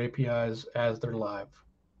with their APIs as they're live.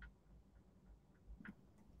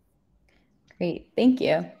 Great, thank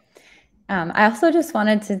you. I also just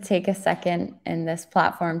wanted to take a second in this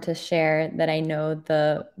platform to share that I know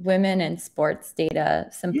the Women in Sports Data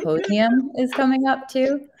Symposium is coming up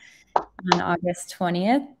too on August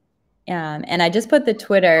 20th. And I just put the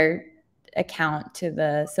Twitter account to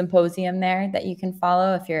the symposium there that you can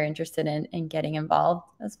follow if you're interested in getting involved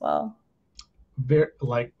as well.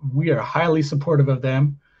 We are highly supportive of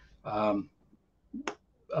them.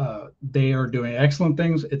 They are doing excellent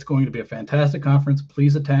things. It's going to be a fantastic conference.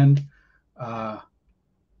 Please attend.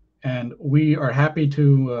 And we are happy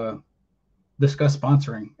to discuss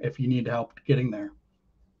sponsoring if you need help getting there.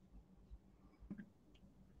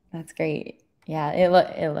 That's great. Yeah,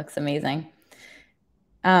 it looks amazing.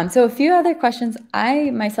 So a few other questions.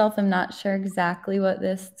 I myself am not sure exactly what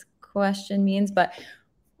this question means, but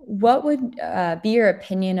what would be your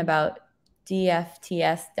opinion about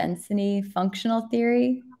DFTS density functional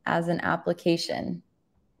theory as an application?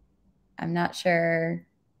 I'm not sure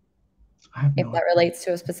I have if no that relates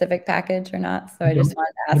to a specific package or not, so I just idea.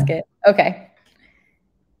 wanted to ask it. Okay.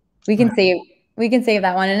 We can save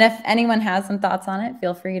that one. And if anyone has some thoughts on it,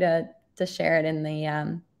 feel free to share it in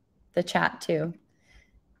the chat too.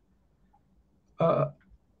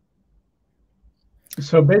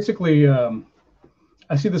 So basically,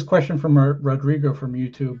 I see this question from Rodrigo from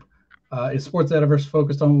YouTube. Is SportsDataverse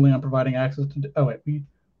focused only on providing access to? Oh wait,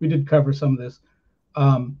 we did cover some of this.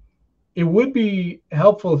 It would be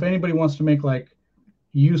helpful if anybody wants to make like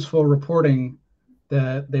useful reporting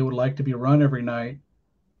that they would like to be run every night.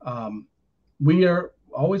 We are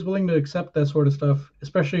always willing to accept that sort of stuff,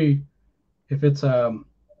 especially if it's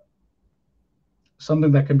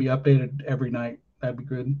something that can be updated every night. That'd be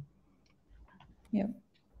good. Yep.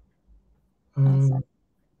 Awesome.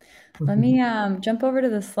 Let me jump over to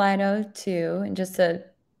the Slido too, and just a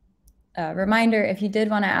reminder, if you did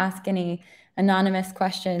want to ask any anonymous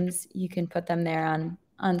questions, you can put them there on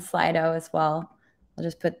Slido as well. I'll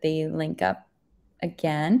just put the link up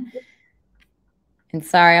again. And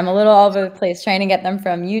sorry, I'm a little all over the place trying to get them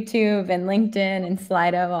from YouTube and LinkedIn and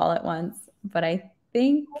Slido all at once, but I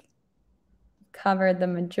think covered the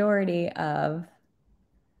majority of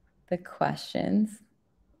the questions.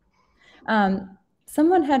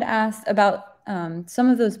 Someone had asked about some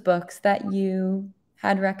of those books that you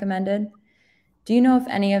had recommended. Do you know if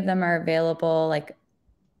any of them are available, like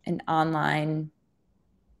in online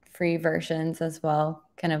free versions as well?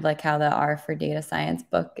 Kind of like how the R for Data Science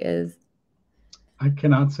book is. I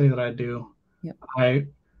cannot say that I do. Yep. I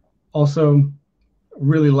also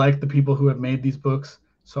really like the people who have made these books,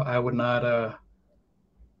 so I would not.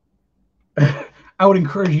 I would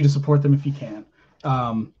encourage you to support them if you can.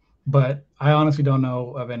 But I honestly don't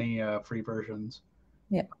know of any free versions.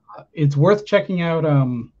 Yeah. It's worth checking out.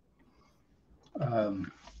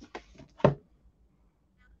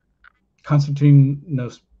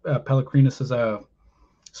 Constantinos Pellegrinis is a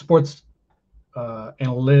sports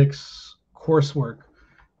analytics coursework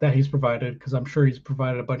that he's provided, because I'm sure he's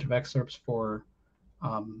provided a bunch of excerpts for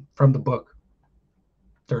from the book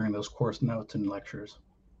during those course notes and lectures.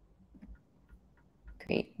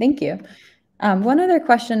 Great, thank you. One other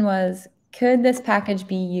question was, could this package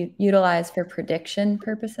be utilized for prediction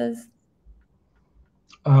purposes?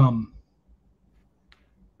 I'm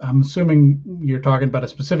assuming you're talking about a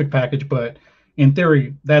specific package, but in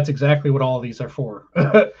theory, that's exactly what all of these are for.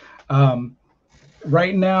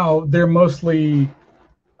 Right now, they're mostly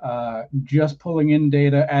just pulling in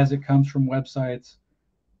data as it comes from websites,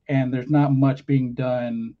 and there's not much being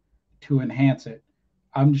done to enhance it.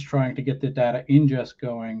 I'm just trying to get the data ingest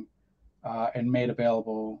going and made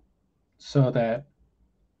available so that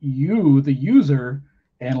you, the user,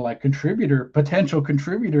 and like potential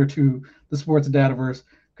contributor to the SportsDataverse,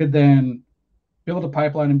 could then build a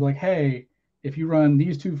pipeline and be like, hey, if you run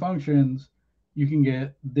these two functions, you can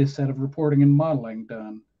get this set of reporting and modeling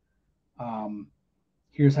done.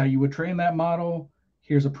 Here's how you would train that model.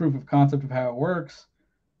 Here's a proof of concept of how it works.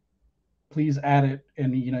 Please add it,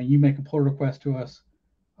 and you make a pull request to us,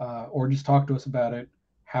 or just talk to us about it,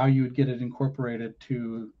 how you would get it incorporated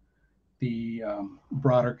to the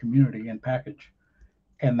broader community and package.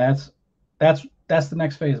 And that's the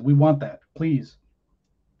next phase. We want that, please.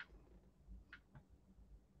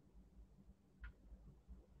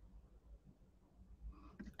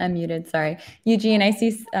 I'm muted, sorry. Eugene, I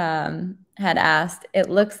see had asked, it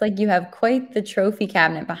looks like you have quite the trophy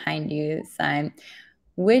cabinet behind you, Saiem.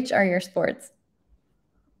 Which are your sports?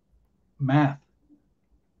 Math.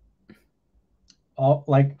 All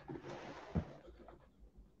like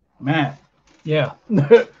math. Yeah.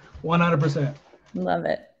 100%. Love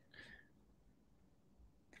it.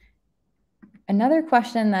 Another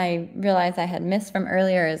question I realized I had missed from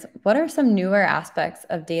earlier is, what are some newer aspects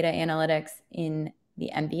of data analytics in the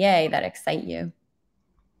NBA that excite you?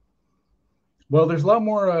 Well, there's a lot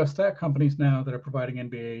more stat companies now that are providing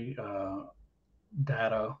NBA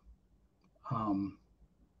data.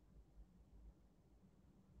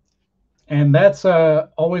 And that's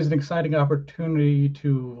always an exciting opportunity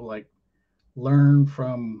to like learn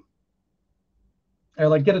from, or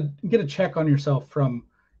like get a check on yourself from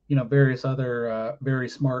various other very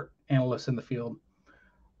smart analysts in the field,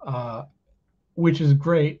 which is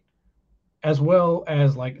great. As well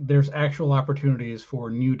as like there's actual opportunities for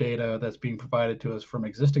new data that's being provided to us from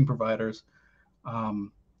existing providers,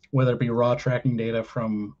 whether it be raw tracking data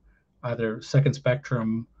from either Second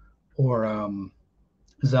Spectrum or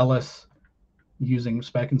zealous using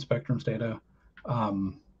spec and spectrums data.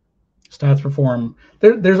 Stats Perform.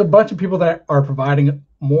 There's a bunch of people that are providing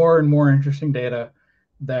more and more interesting data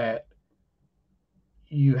that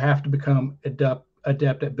you have to become adept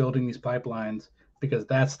at building these pipelines, because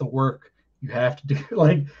that's the work you have to do.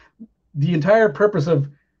 Like, the entire purpose of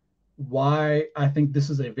why I think this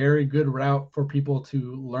is a very good route for people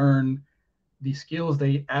to learn the skills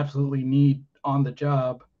they absolutely need on the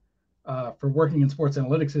job for working in sports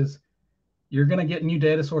analytics is you're going to get new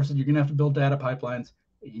data sources. You're going to have to build data pipelines.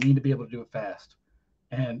 You need to be able to do it fast.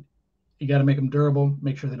 And you got to make them durable,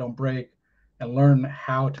 make sure they don't break, and learn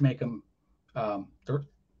how to make them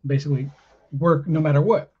basically work no matter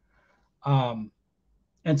what.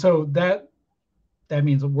 And so that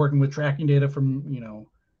means working with tracking data from,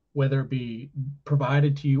 whether it be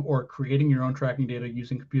provided to you or creating your own tracking data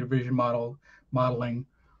using computer vision modeling,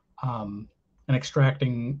 and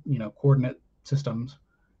extracting, coordinate systems.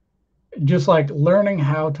 Just like learning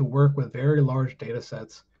how to work with very large data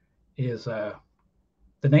sets is the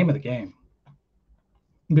name of the game.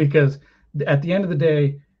 Because at the end of the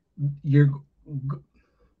day, you're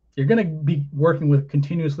going to be working with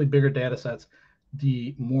continuously bigger data sets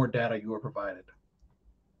the more data you are provided.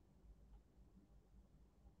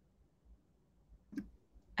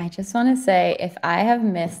 I just want to say, if I have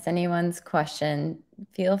missed anyone's question,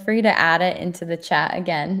 feel free to add it into the chat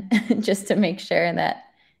again, just to make sure that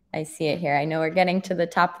I see it here. I know we're getting to the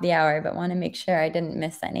top of the hour, but want to make sure I didn't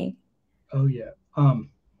miss any. Oh yeah.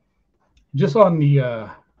 Just on the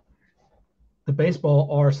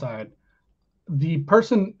baseball R side, the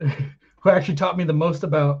person who actually taught me the most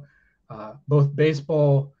about both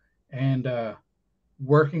baseball and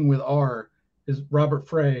working with R is Robert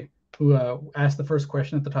Frey, who asked the first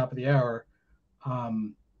question at the top of the hour.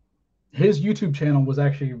 His YouTube channel was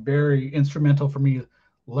actually very instrumental for me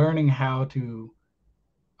learning how to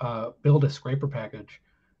build a scraper package,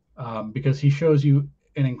 because he shows you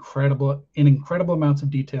in incredible amounts of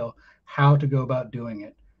detail how to go about doing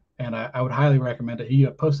it. And I would highly recommend it. He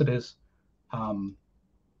posted his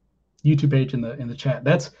YouTube page in the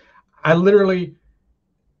chat. I literally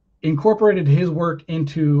incorporated his work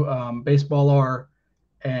into Baseball R,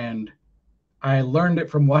 and I learned it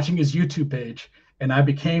from watching his YouTube page, and I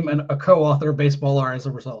became a co-author of Baseball R as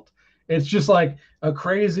a result. It's just like a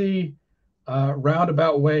crazy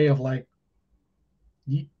roundabout way of like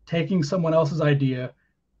taking someone else's idea,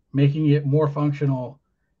 making it more functional,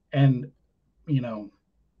 and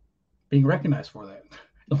being recognized for that.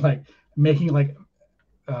 Like making like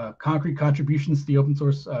concrete contributions to the open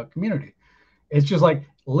source community. It's just like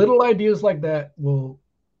little ideas like that will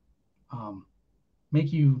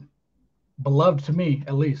make you beloved, to me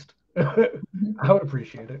at least. I would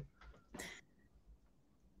appreciate it.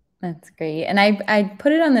 That's great. And I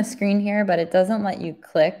put it on the screen here, but it doesn't let you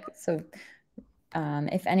click. So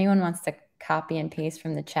if anyone wants to copy and paste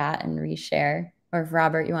from the chat and reshare, or if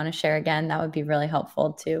Robert, you want to share again, that would be really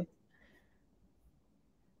helpful too.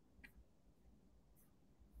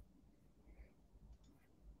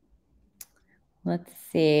 Let's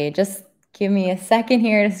see, just give me a second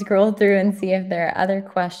here to scroll through and see if there are other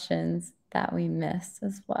questions that we missed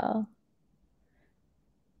as well.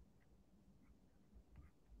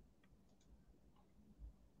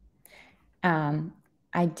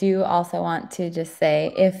 I do also want to just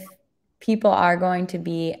say, if people are going to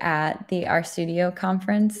be at the RStudio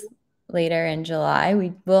conference later in July,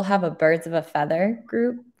 we will have a Birds of a Feather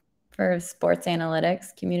group for sports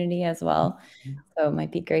analytics community as well. So it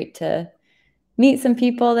might be great to meet some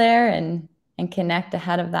people there and connect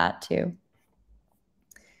ahead of that too.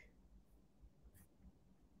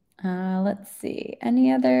 Let's see,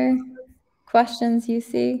 any other questions you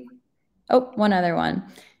see? Oh, one other one.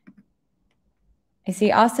 I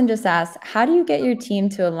see Austin just asked, how do you get your team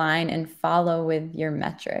to align and follow with your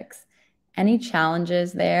metrics? Any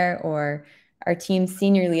challenges there, or are team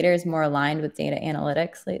senior leaders more aligned with data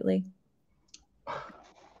analytics lately?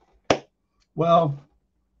 Well,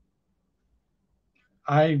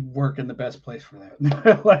 I work in the best place for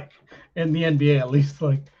that. Like in the NBA, at least,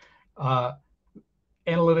 like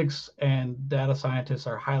analytics and data scientists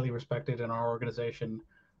are highly respected in our organization.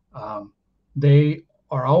 They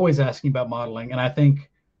are always asking about modeling, and I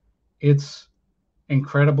think it's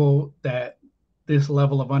incredible that this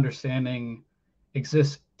level of understanding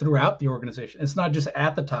exists throughout the organization. It's not just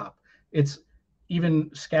at the top. It's even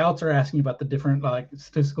scouts are asking about the different like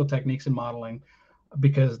statistical techniques in modeling,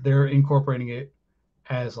 because they're incorporating it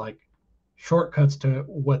as like shortcuts to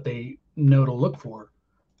what they know to look for.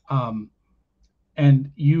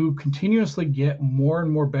 And you continuously get more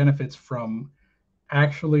and more benefits from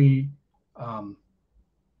actually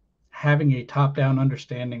having a top-down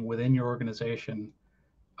understanding within your organization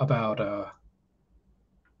about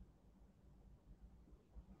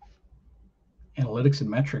analytics and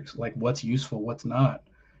metrics, like what's useful, what's not.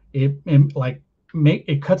 It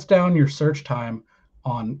cuts down your search time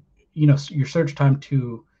on, your search time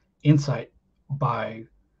to insight by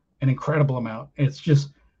an incredible amount.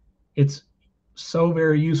 It's so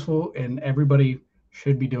very useful, and everybody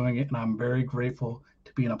should be doing it. And I'm very grateful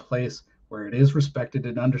to be in a place where it is respected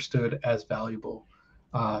and understood as valuable.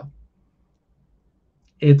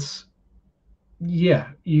 It's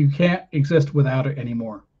you can't exist without it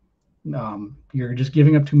anymore. You're just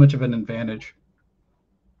giving up too much of an advantage.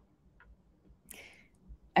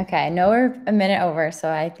 Okay, I know we're a minute over, so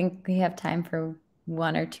I think we have time for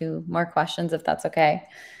one or two more questions, if that's okay.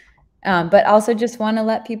 But also just want to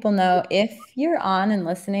let people know, if you're on and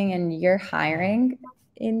listening and you're hiring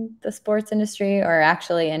in the sports industry, or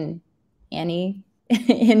actually in any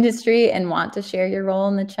industry, and want to share your role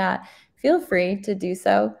in the chat, feel free to do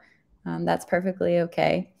so. That's perfectly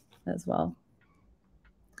okay as well.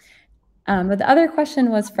 But the other question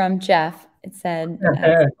was from Jeff. It said,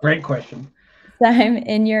 Great question. Saiem,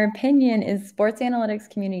 in your opinion, is sports analytics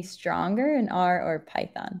community stronger in R or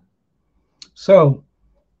Python? So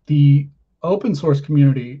the open source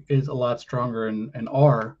community is a lot stronger in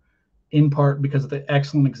R, in part because of the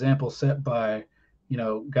excellent example set by,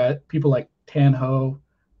 people like Tan Ho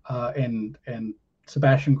and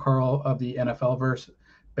Sebastian Carl of the NFLverse,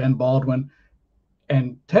 Ben Baldwin,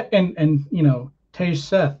 and Tej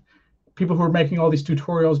Seth, people who are making all these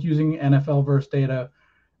tutorials using NFLverse data.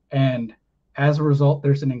 And as a result,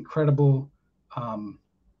 there's an incredible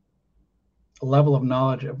level of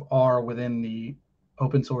knowledge of R within the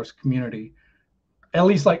open source community. At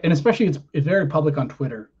least, and especially it's very public on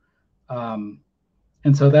Twitter. And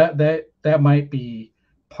so that might be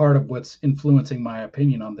part of what's influencing my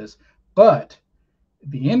opinion on this. But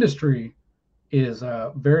the industry is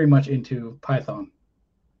very much into Python,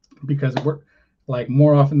 because we're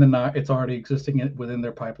more often than not, it's already existing within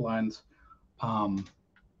their pipelines.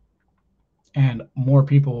 And more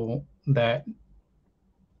people that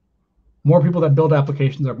build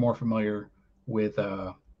applications are more familiar with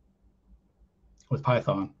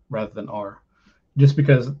Python rather than R, just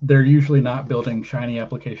because they're usually not building shiny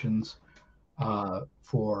applications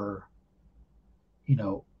for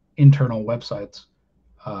internal websites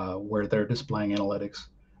where they're displaying analytics.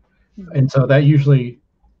 Mm-hmm. And so that usually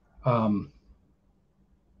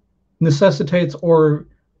necessitates, or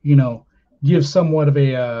gives somewhat of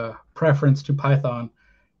a preference to Python,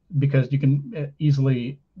 because you can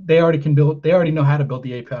easily, they already know how to build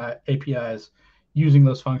the APIs using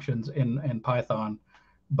those functions in Python.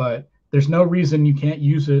 But there's no reason you can't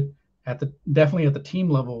use it definitely at the team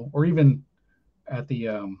level, or even at the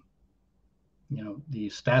the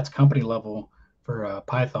stats company level for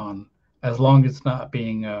Python, as long as it's not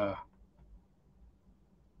being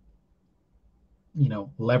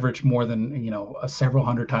leveraged more than several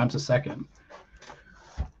hundred times a second.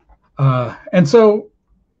 And so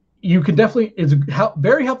you can definitely, it's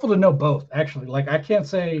very helpful to know both, actually. I can't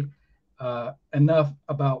say enough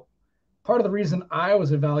about, part of the reason I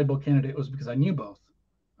was a valuable candidate was because I knew both.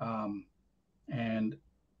 And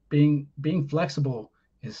being flexible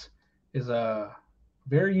is a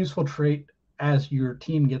very useful trait as your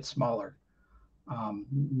team gets smaller.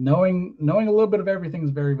 Knowing a little bit of everything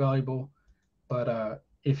is very valuable, but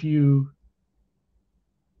if you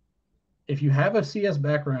have a CS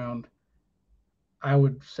background, I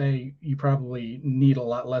would say you probably need a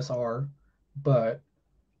lot less R. But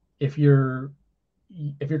if you're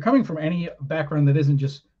coming from any background that isn't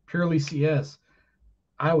just purely CS,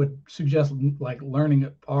 I would suggest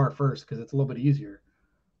learning R first, because it's a little bit easier.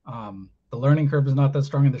 The learning curve is not that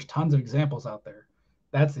strong, and there's tons of examples out there.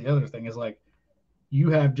 That's the other thing, is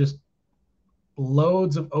you have just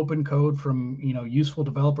loads of open code from useful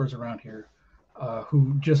developers around here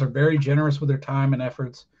who just are very generous with their time and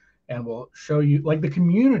efforts, and will show you, the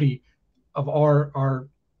community of our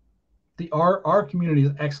community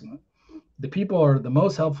is excellent. The people are the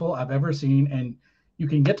most helpful I've ever seen, and you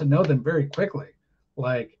can get to know them very quickly.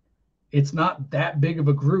 It's not that big of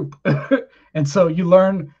a group. And so you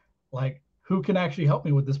learn who can actually help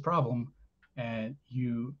me with this problem, and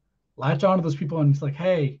you latch on to those people, and it's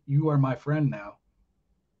hey, you are my friend now.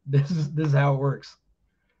 This is how it works.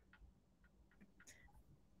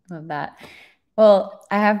 Love that. Well,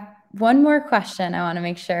 I have one more question I want to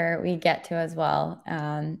make sure we get to as well.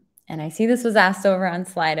 And I see this was asked over on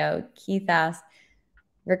Slido. Keith asked,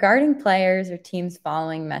 regarding players or teams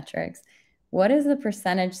following metrics, what is the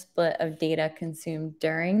percentage split of data consumed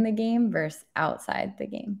during the game versus outside the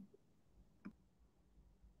game?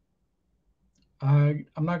 I'm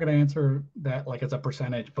not going to answer that like as a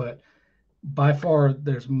percentage, but by far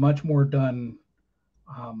there's much more done.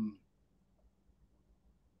 Um,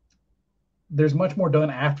 there's much more done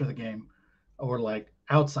after the game, or like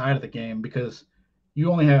outside of the game, because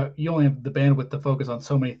you only have the bandwidth to focus on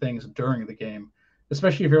so many things during the game,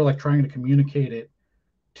 especially if you're like trying to communicate it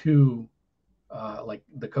to like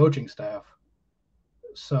the coaching staff.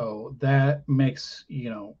 So that makes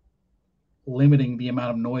limiting the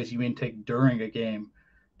amount of noise you intake during a game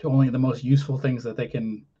to only the most useful things that they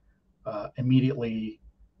can immediately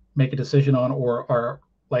make a decision on, or are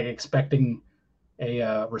like expecting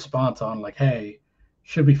a response on, like, hey,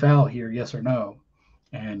 should we foul here, yes or no,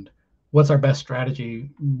 and what's our best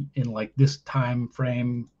strategy in like this time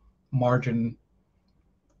frame margin,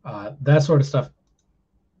 that sort of stuff.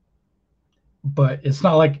 But it's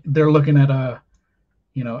not like they're looking at an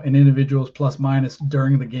individual's plus minus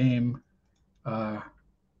during the game, uh,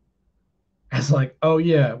 as like, oh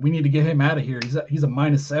yeah, we need to get him out of here. He's a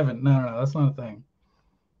 -7. No, that's not a thing.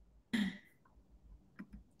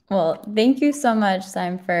 Well, thank you so much,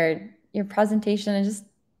 Saiem, for your presentation and just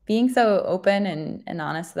being so open and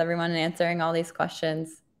honest with everyone and answering all these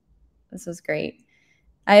questions. This was great.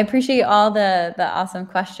 I appreciate all the awesome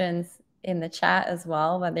questions in the chat as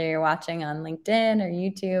well, whether you're watching on LinkedIn or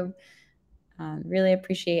YouTube. Really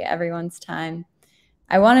appreciate everyone's time.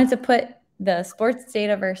 I wanted to put the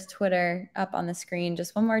SportsDataverse Twitter up on the screen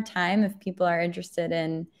just one more time if people are interested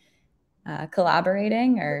in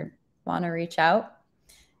collaborating or want to reach out.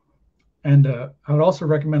 And I would also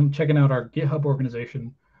recommend checking out our GitHub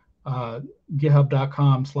organization,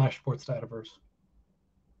 github.com/sportsdataverse,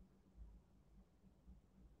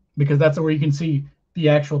 because that's where you can see the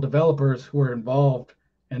actual developers who are involved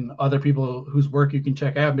and other people whose work you can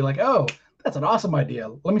check out and be like, oh, that's an awesome idea.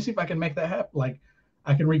 Let me see if I can make that happen. Like,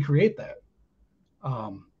 I can recreate that.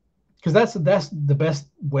 Because that's the best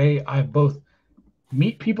way I both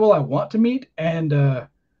meet people I want to meet and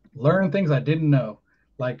learn things I didn't know.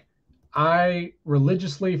 Like, I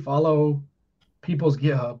religiously follow people's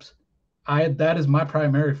GitHubs. That is my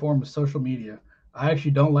primary form of social media. I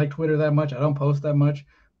actually don't like Twitter that much. I don't post that much,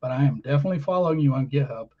 but I am definitely following you on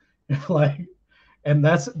GitHub. Like, and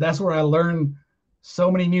that's where I learn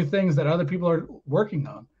so many new things that other people are working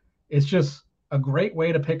on. It's just a great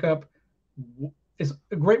way to pick up. It's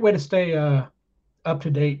a great way to stay up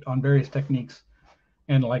to date on various techniques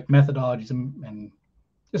and like methodologies and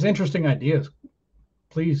just interesting ideas.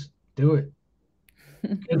 Please do it.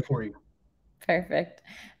 It's good for you. Perfect.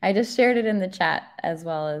 I just shared it in the chat as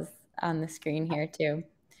well as on the screen here too.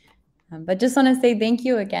 But just want to say thank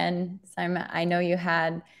you again, Simon. I know you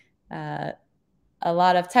had a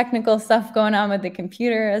lot of technical stuff going on with the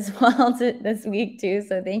computer as well this week too.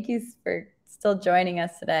 So thank you for still joining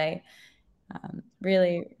us today.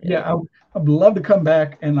 Really. Yeah, I'd love to come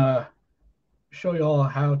back and show you all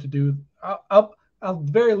how to do. I'll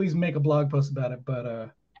very least make a blog post about it,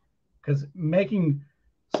 but because making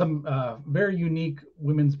some very unique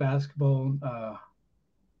women's basketball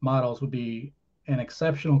models would be an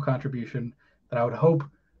exceptional contribution that I would hope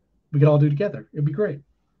we could all do together. It'd be great.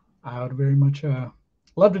 I would very much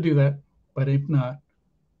love to do that, but if not,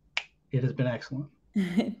 it has been excellent.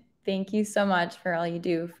 Thank you so much for all you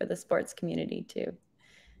do for the sports community too.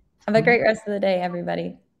 Have a great rest of the day,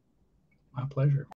 everybody. My pleasure.